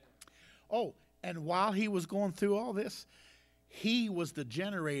 Oh, and while he was going through all this, he was the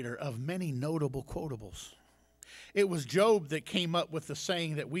generator of many notable quotables. It was Job that came up with the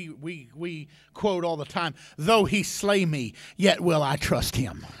saying that we quote all the time, "Though he slay me, yet will I trust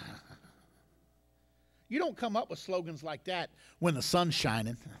him." You don't come up with slogans like that when the sun's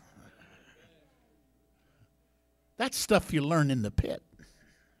shining. That's stuff you learn in the pit.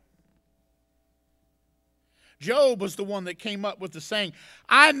 Job was the one that came up with the saying,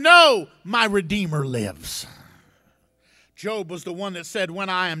 "I know my Redeemer lives." Job was the one that said, "When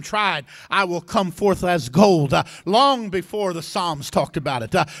I am tried, I will come forth as gold." Long before the Psalms talked about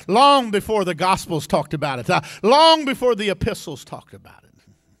it. Long before the Gospels talked about it. Long before the epistles talked about it.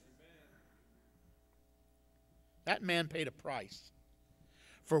 That man paid a price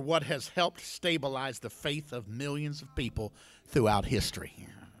for what has helped stabilize the faith of millions of people throughout history.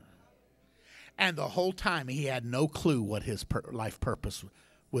 And the whole time he had no clue what his life purpose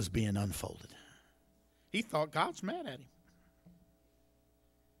was being unfolded. He thought God's mad at him.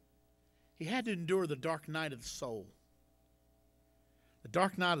 He had to endure the dark night of the soul. The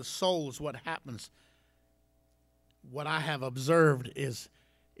dark night of the soul is what happens. What I have observed is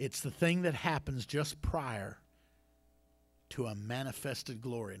it's the thing that happens just prior to a manifested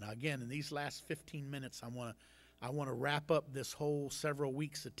glory. Now again, in these last 15 minutes, I want to wrap up this whole several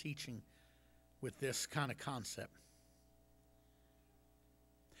weeks of teaching with this kind of concept.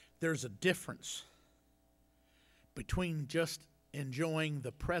 There's a difference between just enjoying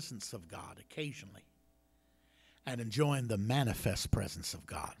the presence of God occasionally and enjoying the manifest presence of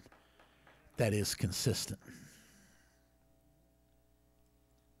God that is consistent.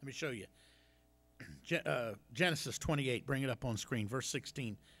 Let me show you. Genesis 28, bring it up on screen, verse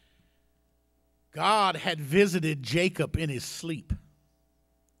 16. God had visited Jacob in his sleep.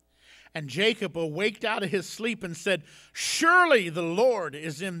 And Jacob awaked out of his sleep and said, "Surely the Lord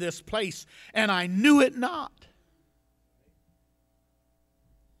is in this place, and I knew it not."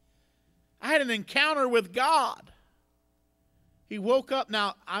 I had an encounter with God. He woke up.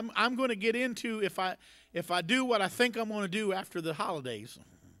 Now, I'm going to get into, if I do what I think I'm going to do after the holidays,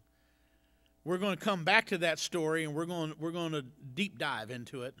 we're going to come back to that story, and we're going to deep dive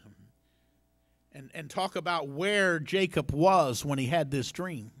into it and talk about where Jacob was when he had this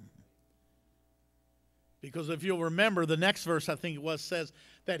dream. Because if you'll remember, the next verse, I think it was, says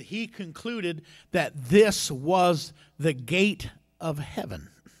that he concluded that this was the gate of heaven.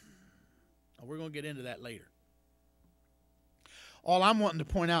 We're going to get into that later. All I'm wanting to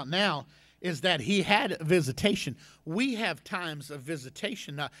point out now is that he had visitation. We have times of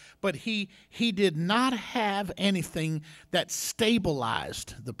visitation, but he did not have anything that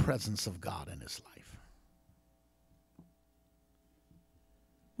stabilized the presence of God in his life.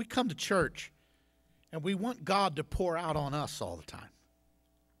 We come to church and we want God to pour out on us all the time.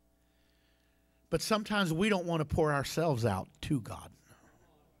 But sometimes we don't want to pour ourselves out to God.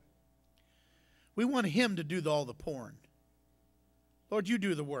 We want him to do all the pouring. Lord, you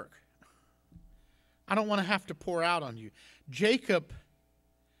do the work. I don't want to have to pour out on you. Jacob,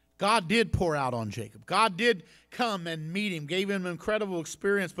 God did pour out on Jacob. God did come and meet him, gave him an incredible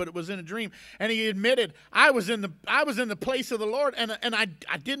experience, but it was in a dream. And he admitted, I was in the place of the Lord, and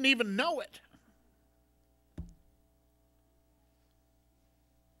I didn't even know it.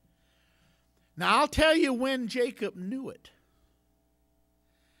 Now, I'll tell you when Jacob knew it.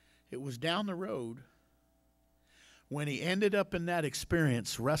 It was down the road when he ended up in that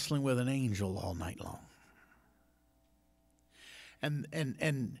experience wrestling with an angel all night long. And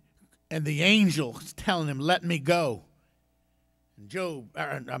the angel is telling him, let me go.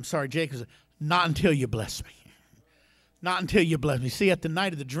 And Jacob said, not until you bless me. Not until you bless me. See, at the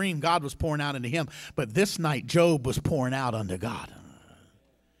night of the dream, God was pouring out into him. But this night, Job was pouring out unto God.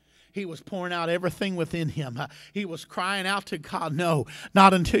 He was pouring out everything within him. He was crying out to God, no,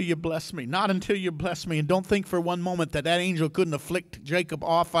 not until you bless me. Not until you bless me. And don't think for one moment that angel couldn't afflict Jacob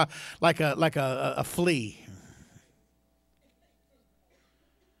off like a flea.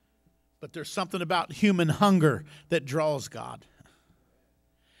 But there's something about human hunger that draws God.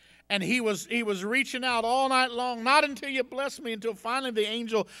 And he was reaching out all night long, not until you bless me, until finally the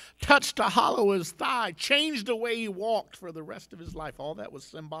angel touched the hollow of his thigh, changed the way he walked for the rest of his life. All that was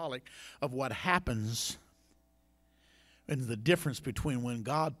symbolic of what happens and the difference between when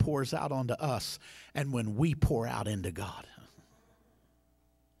God pours out onto us and when we pour out into God.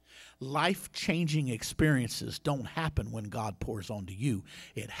 Life-changing experiences don't happen when God pours onto you.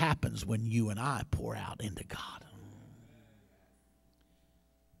 It happens when you and I pour out into God.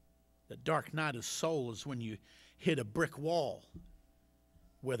 The dark night of soul is when you hit a brick wall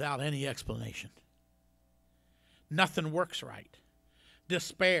without any explanation. Nothing works right.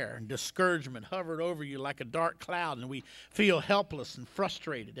 Despair and discouragement hovered over you like a dark cloud, and we feel helpless and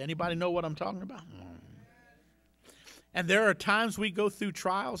frustrated. Anybody know what I'm talking about? And there are times we go through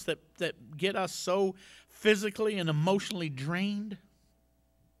trials that get us so physically and emotionally drained.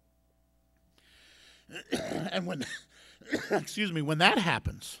 And when when that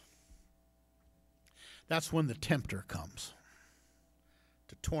happens, that's when the tempter comes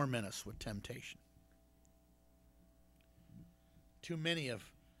to torment us with temptation. Too many have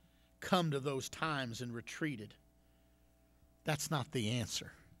come to those times and retreated. That's not the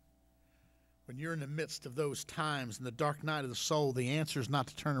answer. When you're in the midst of those times in the dark night of the soul, the answer is not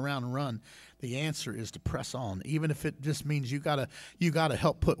to turn around and run. The answer is to press on, even if it just means you gotta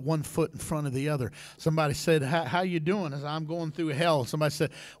help put one foot in front of the other. Somebody said, how you doing? As I'm going through hell. Somebody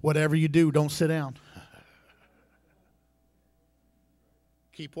said, whatever you do, don't sit down.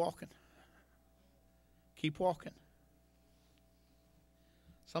 Keep walking. Keep walking.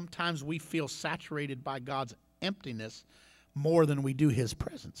 Sometimes we feel saturated by God's emptiness more than we do his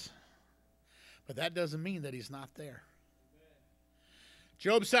presence. But that doesn't mean that he's not there.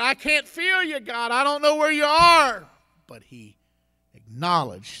 Job said, I can't feel you, God. I don't know where you are. But he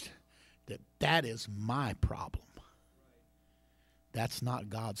acknowledged that that is my problem. That's not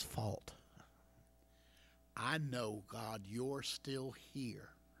God's fault. I know, God, you're still here.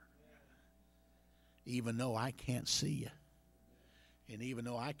 Even though I can't see you. And even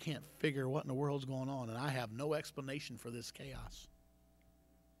though I can't figure what in the world's going on, and I have no explanation for this chaos.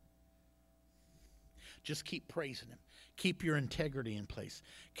 Just keep praising him. Keep your integrity in place.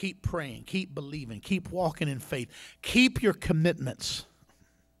 Keep praying. Keep believing. Keep walking in faith. Keep your commitments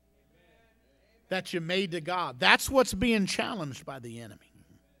that you made to God. That's what's being challenged by the enemy.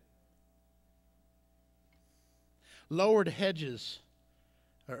 Lowered hedges,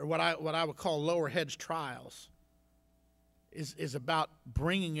 or what I would call lower hedge trials, is about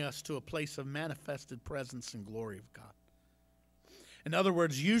bringing us to a place of manifested presence and glory of God. In other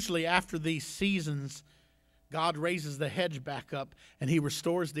words, usually after these seasons, God raises the hedge back up and he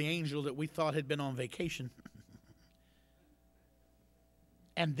restores the angel that we thought had been on vacation.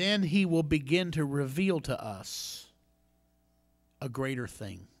 And then he will begin to reveal to us a greater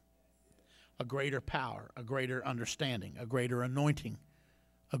thing, a greater power, a greater understanding, a greater anointing,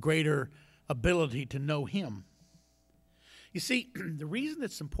 a greater ability to know Him. You see, the reason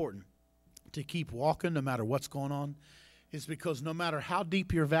it's important to keep walking no matter what's going on is because no matter how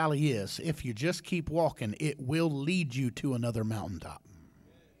deep your valley is, if you just keep walking, it will lead you to another mountaintop.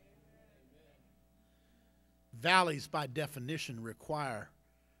 Valleys, by definition, require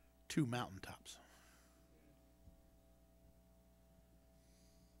two mountaintops.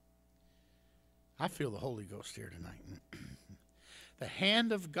 I feel the Holy Ghost here tonight. The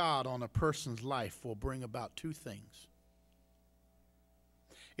hand of God on a person's life will bring about two things.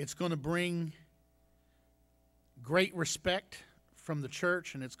 It's going to bring great respect from the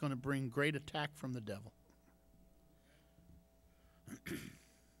church, and it's going to bring great attack from the devil.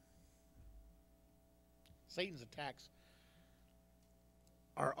 Satan's attacks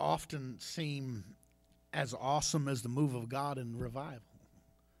are often seem as awesome as the move of God in revival.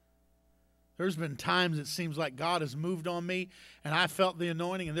 There's been times it seems like God has moved on me and I felt the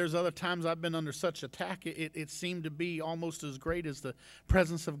anointing, and there's other times I've been under such attack it seemed to be almost as great as the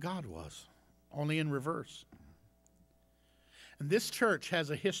presence of God was, only in reverse. And this church has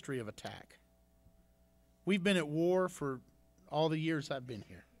a history of attack. We've been at war for all the years I've been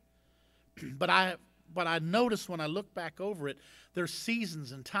here. But I notice when I look back over it, there's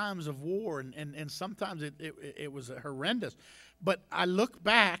seasons and times of war, and sometimes it was horrendous. But I look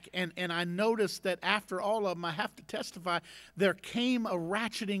back and I notice that after all of them, I have to testify, there came a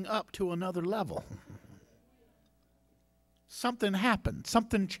ratcheting up to another level. Something happened.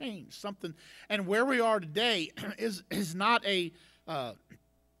 Something changed. And where we are today is not a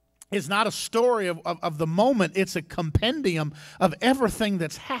story of the moment. It's a compendium of everything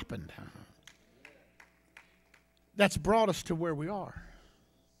that's happened that's brought us to where we are.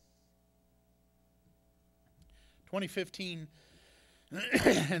 2015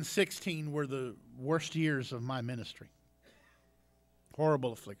 and 16 were the worst years of my ministry.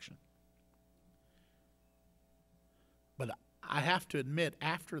 Horrible affliction. But I have to admit,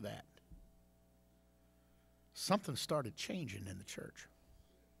 after that, something started changing in the church.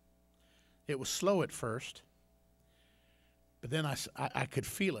 It was slow at first, but then I could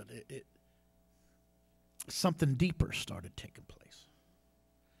feel it. Something deeper started taking place.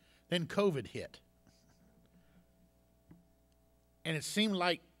 Then COVID hit. And it seemed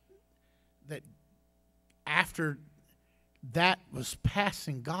like that after that was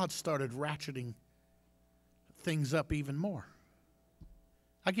passing, God started ratcheting things up even more.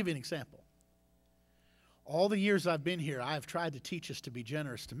 I'll give you an example. All the years I've been here, I have tried to teach us to be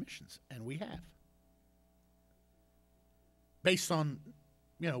generous to missions, and we have. Based on,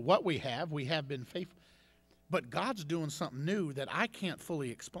 what we have been faithful. But God's doing something new that I can't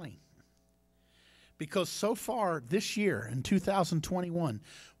fully explain. Because so far this year, in 2021,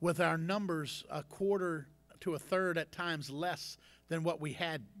 with our numbers a quarter to a third at times less than what we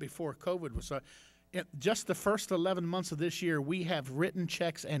had before COVID was, just the first 11 months of this year, we have written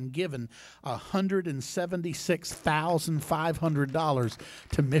checks and given $176,500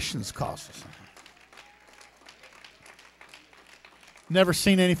 to missions causes. Never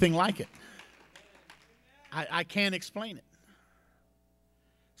seen anything like it. I can't explain it.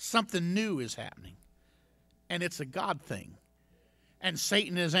 Something new is happening. And it's a God thing. And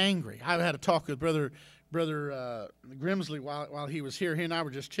Satan is angry. I had a talk with Brother Grimsley while he was here. He and I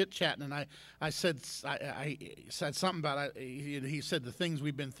were just chit-chatting, and I said something about it. He said the things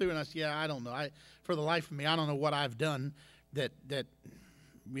we've been through, and I said, I don't know. For the life of me, I don't know what I've done that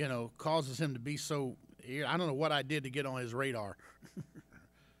causes him to be so. I don't know what I did to get on his radar.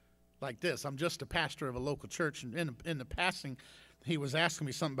 Like this. I'm just a pastor of a local church, and in the passing, he was asking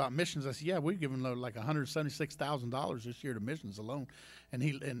me something about missions. I said, we've given like $176,000 this year to missions alone,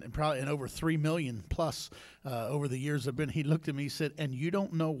 and probably over $3 million plus over the years I've been. He looked at me, he said, "And you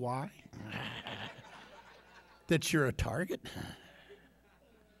don't know why that you're a target?"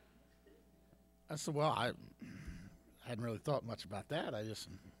 I said, "Well, I hadn't really thought much about that.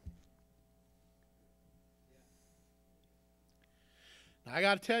 I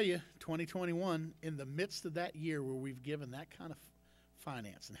got to tell you, 2021, in the midst of that year where we've given that kind of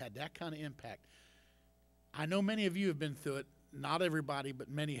finance and had that kind of impact, I know many of you have been through it. Not everybody, but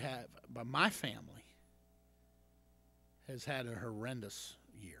many have. But my family has had a horrendous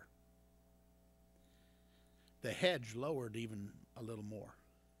year. The hedge lowered even a little more.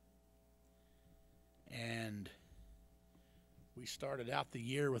 And we started out the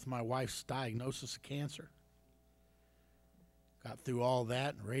year with my wife's diagnosis of cancer. Got through all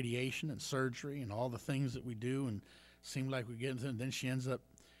that, and radiation and surgery and all the things that we do, and seemed like we get into it. And then she ends up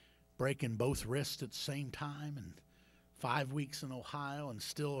breaking both wrists at the same time and 5 weeks in Ohio, and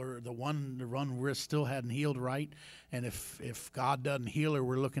still the run wrist still hadn't healed right. And if God doesn't heal her,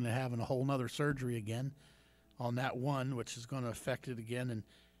 we're looking at having a whole nother surgery again on that one, which is going to affect it again. And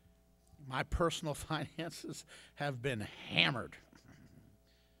my personal finances have been hammered.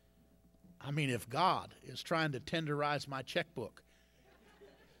 I mean, if God is trying to tenderize my checkbook,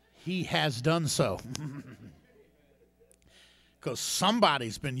 He has done so. Because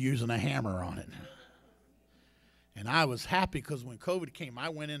somebody's been using a hammer on it. And I was happy because when COVID came, I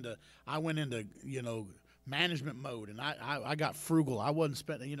went into management mode, and I got frugal. I wasn't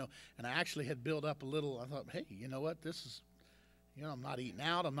spending, and I actually had built up a little. I thought, hey, you know what? This is, I'm not eating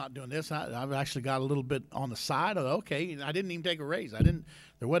out. I'm not doing this. I've actually got a little bit on the side. Okay, I didn't even take a raise.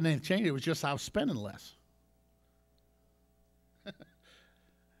 There wasn't any change. It was just I was spending less.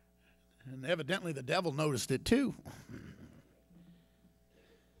 And evidently the devil noticed it too.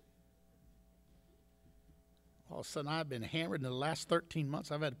 All of a sudden, I've been hammered in the last 13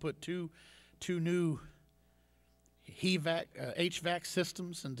 months. I've had to put two new HVAC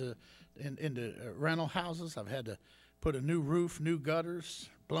systems into rental houses. I've had to put a new roof, new gutters,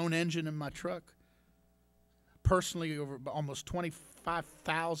 blown engine in my truck. Personally, over almost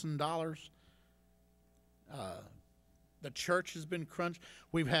 $25,000. The church has been crunched.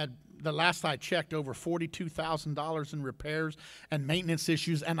 We've had, the last I checked, over $42,000 in repairs and maintenance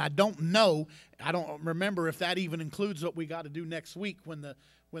issues. And I don't remember if that even includes what we got to do next week when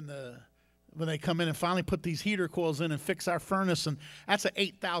they come in and finally put these heater coils in and fix our furnace. And that's an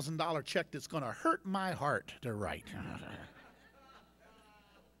 $8,000 check that's going to hurt my heart to write.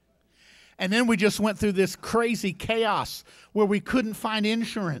 And then we just went through this crazy chaos where we couldn't find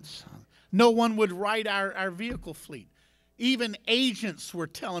insurance. No one would write our vehicle fleet. Even agents were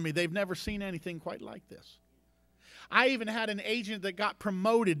telling me they've never seen anything quite like this. I even had an agent that got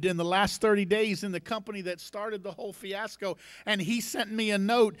promoted in the last 30 days in the company that started the whole fiasco, and he sent me a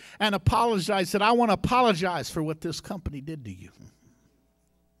note and apologized, said, I want to apologize for what this company did to you.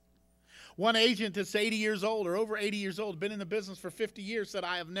 One agent that's 80 years old or over 80 years old, been in the business for 50 years, said,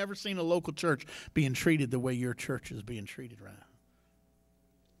 I have never seen a local church being treated the way your church is being treated right now.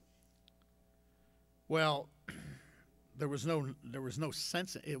 Well, there was no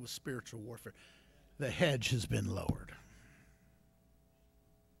sense. It was spiritual warfare. The hedge has been lowered.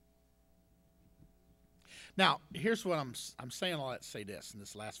 Now, here's what I'm saying all that to say this in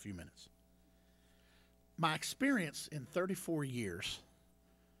this last few minutes. My experience in 34 years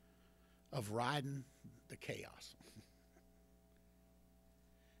of riding the chaos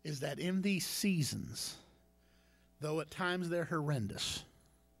is that in these seasons, though at times they're horrendous,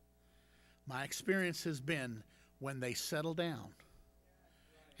 my experience has been when they settle down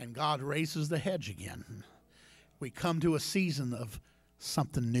and God raises the hedge again, we come to a season of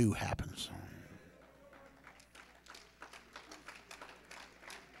something new happens.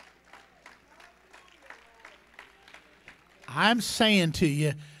 I'm saying to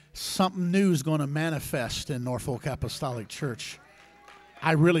you, something new is going to manifest in Norfolk Apostolic Church.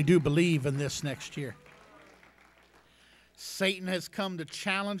 I really do believe in this next year. Satan has come to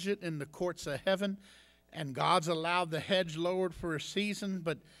challenge it in the courts of heaven, and God's allowed the hedge lowered for a season,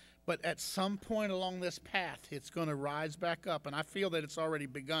 but at some point along this path, it's going to rise back up, and I feel that it's already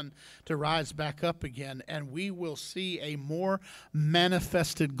begun to rise back up again, and we will see a more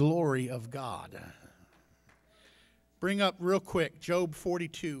manifested glory of God. Bring up real quick Job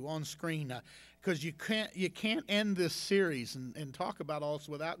 42 on screen, because you can't end this series and talk about all this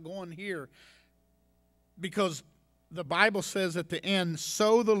without going here, because the Bible says at the end,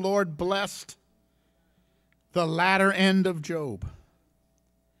 so the Lord blessed the latter end of Job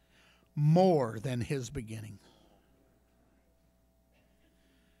more than his beginning.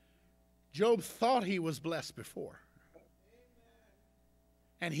 Job thought he was blessed before.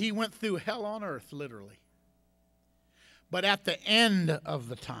 And he went through hell on earth, literally. But at the end of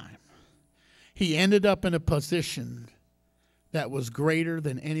the time, he ended up in a position that was greater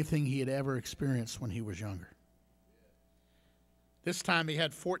than anything he had ever experienced when he was younger. This time he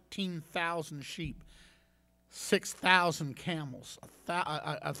had 14,000 sheep, 6,000 camels,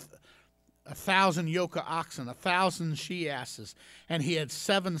 1,000 yoke of oxen, 1,000 she-asses, and he had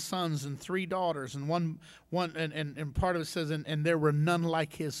 7 sons and 3 daughters, and and part of it says, and there were none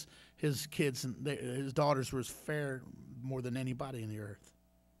like his kids, and his daughters were as fair more than anybody in the earth.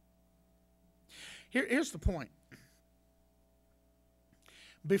 Here's the point.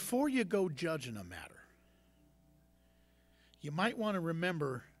 Before you go judging a matter, you might want to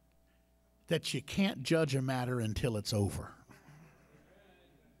remember that you can't judge a matter until it's over.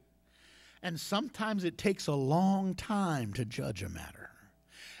 And sometimes it takes a long time to judge a matter.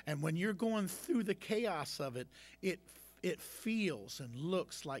 And when you're going through the chaos of it, it feels and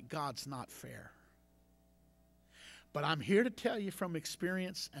looks like God's not fair. But I'm here to tell you from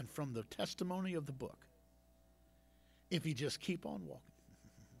experience and from the testimony of the book, if you just keep on walking,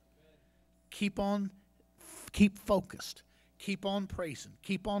 keep focused, keep on praising,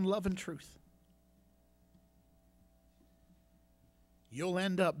 keep on loving truth, you'll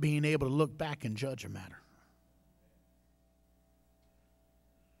end up being able to look back and judge a matter.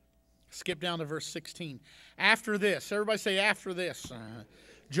 Skip down to verse 16. After this, everybody say after this.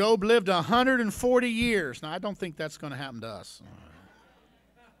 Job lived 140 years. Now, I don't think that's going to happen to us.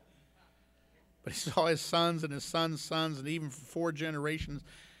 But he saw his sons and his sons' sons, and even for 4 generations.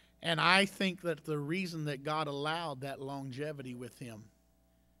 And I think that the reason that God allowed that longevity with him,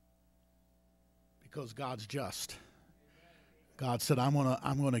 because God's just. God said, I'm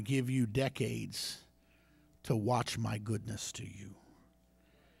going to give you decades to watch my goodness to you.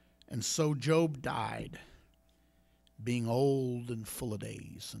 And so Job died, being old and full of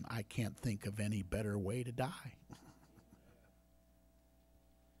days, and I can't think of any better way to die.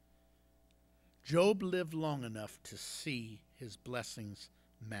 Job lived long enough to see his blessings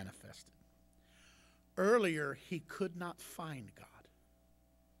manifested. Earlier, he could not find God.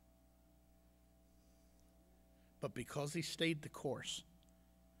 But because he stayed the course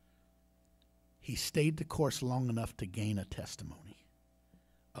long enough to gain a testimony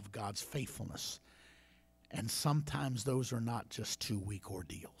of God's faithfulness. And sometimes those are not just 2-week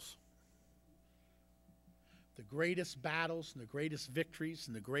ordeals. The greatest battles and the greatest victories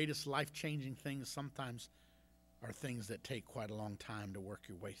and the greatest life-changing things sometimes are things that take quite a long time to work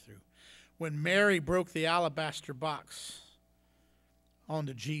your way through. When Mary broke the alabaster box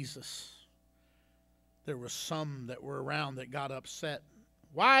onto Jesus, there were some that were around that got upset.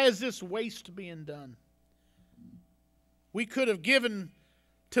 Why is this waste being done? We could have given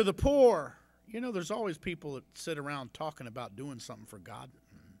to the poor. You know, there's always people that sit around talking about doing something for God.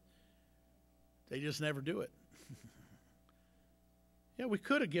 They just never do it. Yeah, we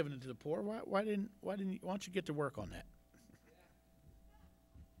could have given it to the poor. Why don't you get to work on that?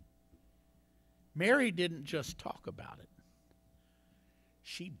 Mary didn't just talk about it.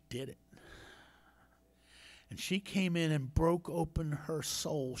 She did it. And she came in and broke open her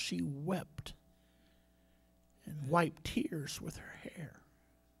soul. She wept and wiped tears with her hair.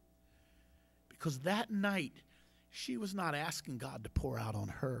 Because that night, she was not asking God to pour out on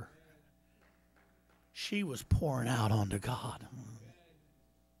her. She was pouring out onto God.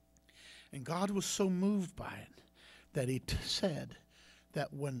 And God was so moved by it that he said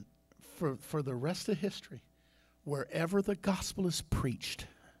that when, for the rest of history, wherever the gospel is preached,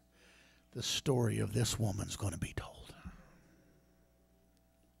 the story of this woman's going to be told.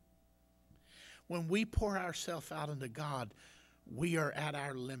 When we pour ourselves out into God, we are at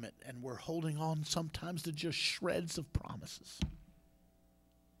our limit, and we're holding on sometimes to just shreds of promises.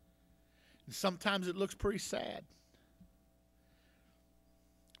 And sometimes it looks pretty sad.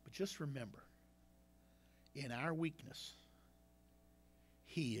 But just remember, in our weakness,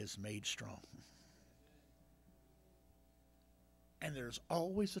 he is made strong. And there's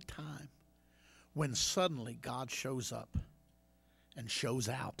always a time when suddenly God shows up and shows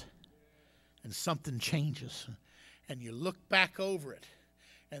out, and something changes. And you look back over it.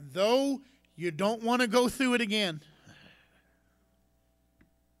 And though you don't want to go through it again,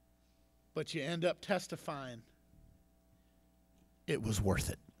 but you end up testifying, it was worth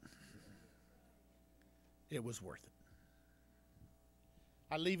it. It was worth it.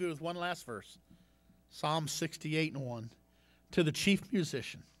 I leave you with one last verse. Psalm 68:1. To the chief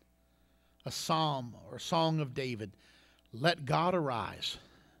musician, a psalm or song of David, let God arise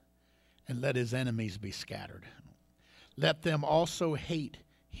and let his enemies be scattered. Let them also hate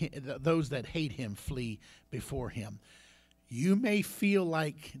those that hate him flee before him. You may feel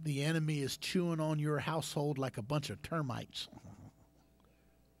like the enemy is chewing on your household like a bunch of termites.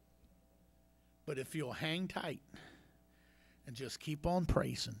 But if you'll hang tight and just keep on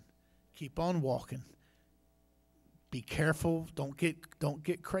praising, keep on walking, be careful, don't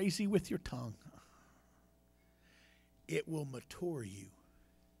get crazy with your tongue. It will mature you,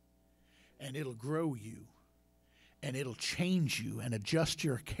 and it'll grow you, and it'll change you and adjust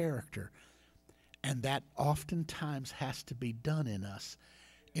your character. And that oftentimes has to be done in us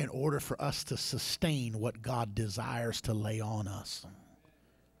in order for us to sustain what God desires to lay on us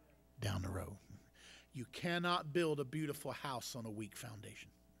down the road. You cannot build a beautiful house on a weak foundation.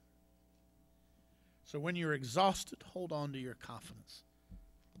 So when you're exhausted, hold on to your confidence.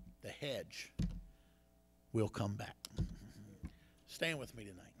 The hedge will come back. Stand with me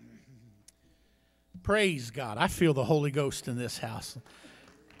tonight. Praise God. I feel the Holy Ghost in this house.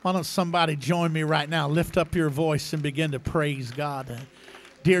 Why don't somebody join me right now? Lift up your voice and begin to praise God.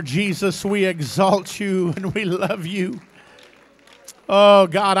 Dear Jesus, we exalt you and we love you. Oh,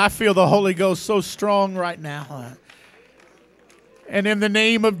 God, I feel the Holy Ghost so strong right now. And in the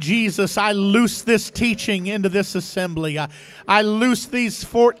name of Jesus, I loose this teaching into this assembly. I loose these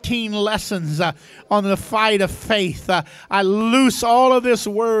 14 lessons on the fight of faith. I loose all of this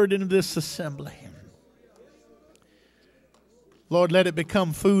word into this assembly. Lord, let it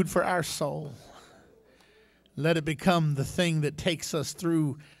become food for our soul. Let it become the thing that takes us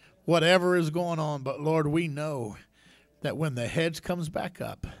through whatever is going on. But Lord, we know that when the hedge comes back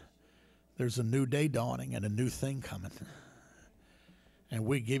up, there's a new day dawning and a new thing coming. And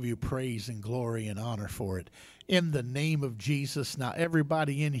we give you praise and glory and honor for it. In the name of Jesus. Now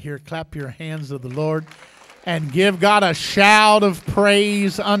everybody in here, clap your hands to the Lord and give God a shout of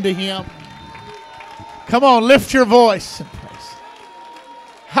praise unto him. Come on, lift your voice and praise.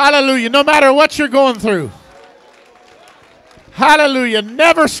 Hallelujah. No matter what you're going through. Hallelujah.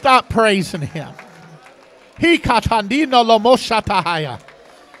 Never stop praising him. He katandino lo moshatahaya.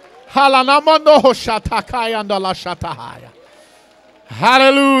 Halanamando shatakaya andala shatahaya.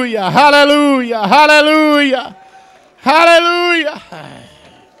 Hallelujah. Hallelujah. Hallelujah. Hallelujah.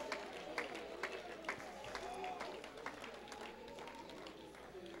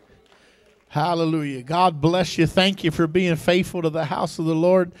 Hallelujah. God bless you. Thank you for being faithful to the house of the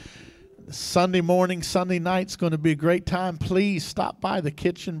Lord. Sunday morning, Sunday night's going to be a great time. Please stop by the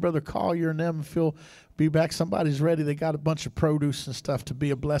kitchen. Brother Collier and them, if you'll be back. Somebody's ready. They got a bunch of produce and stuff to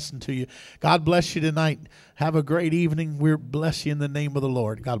be a blessing to you. God bless you tonight. Have a great evening. We bless you in the name of the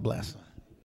Lord. God bless.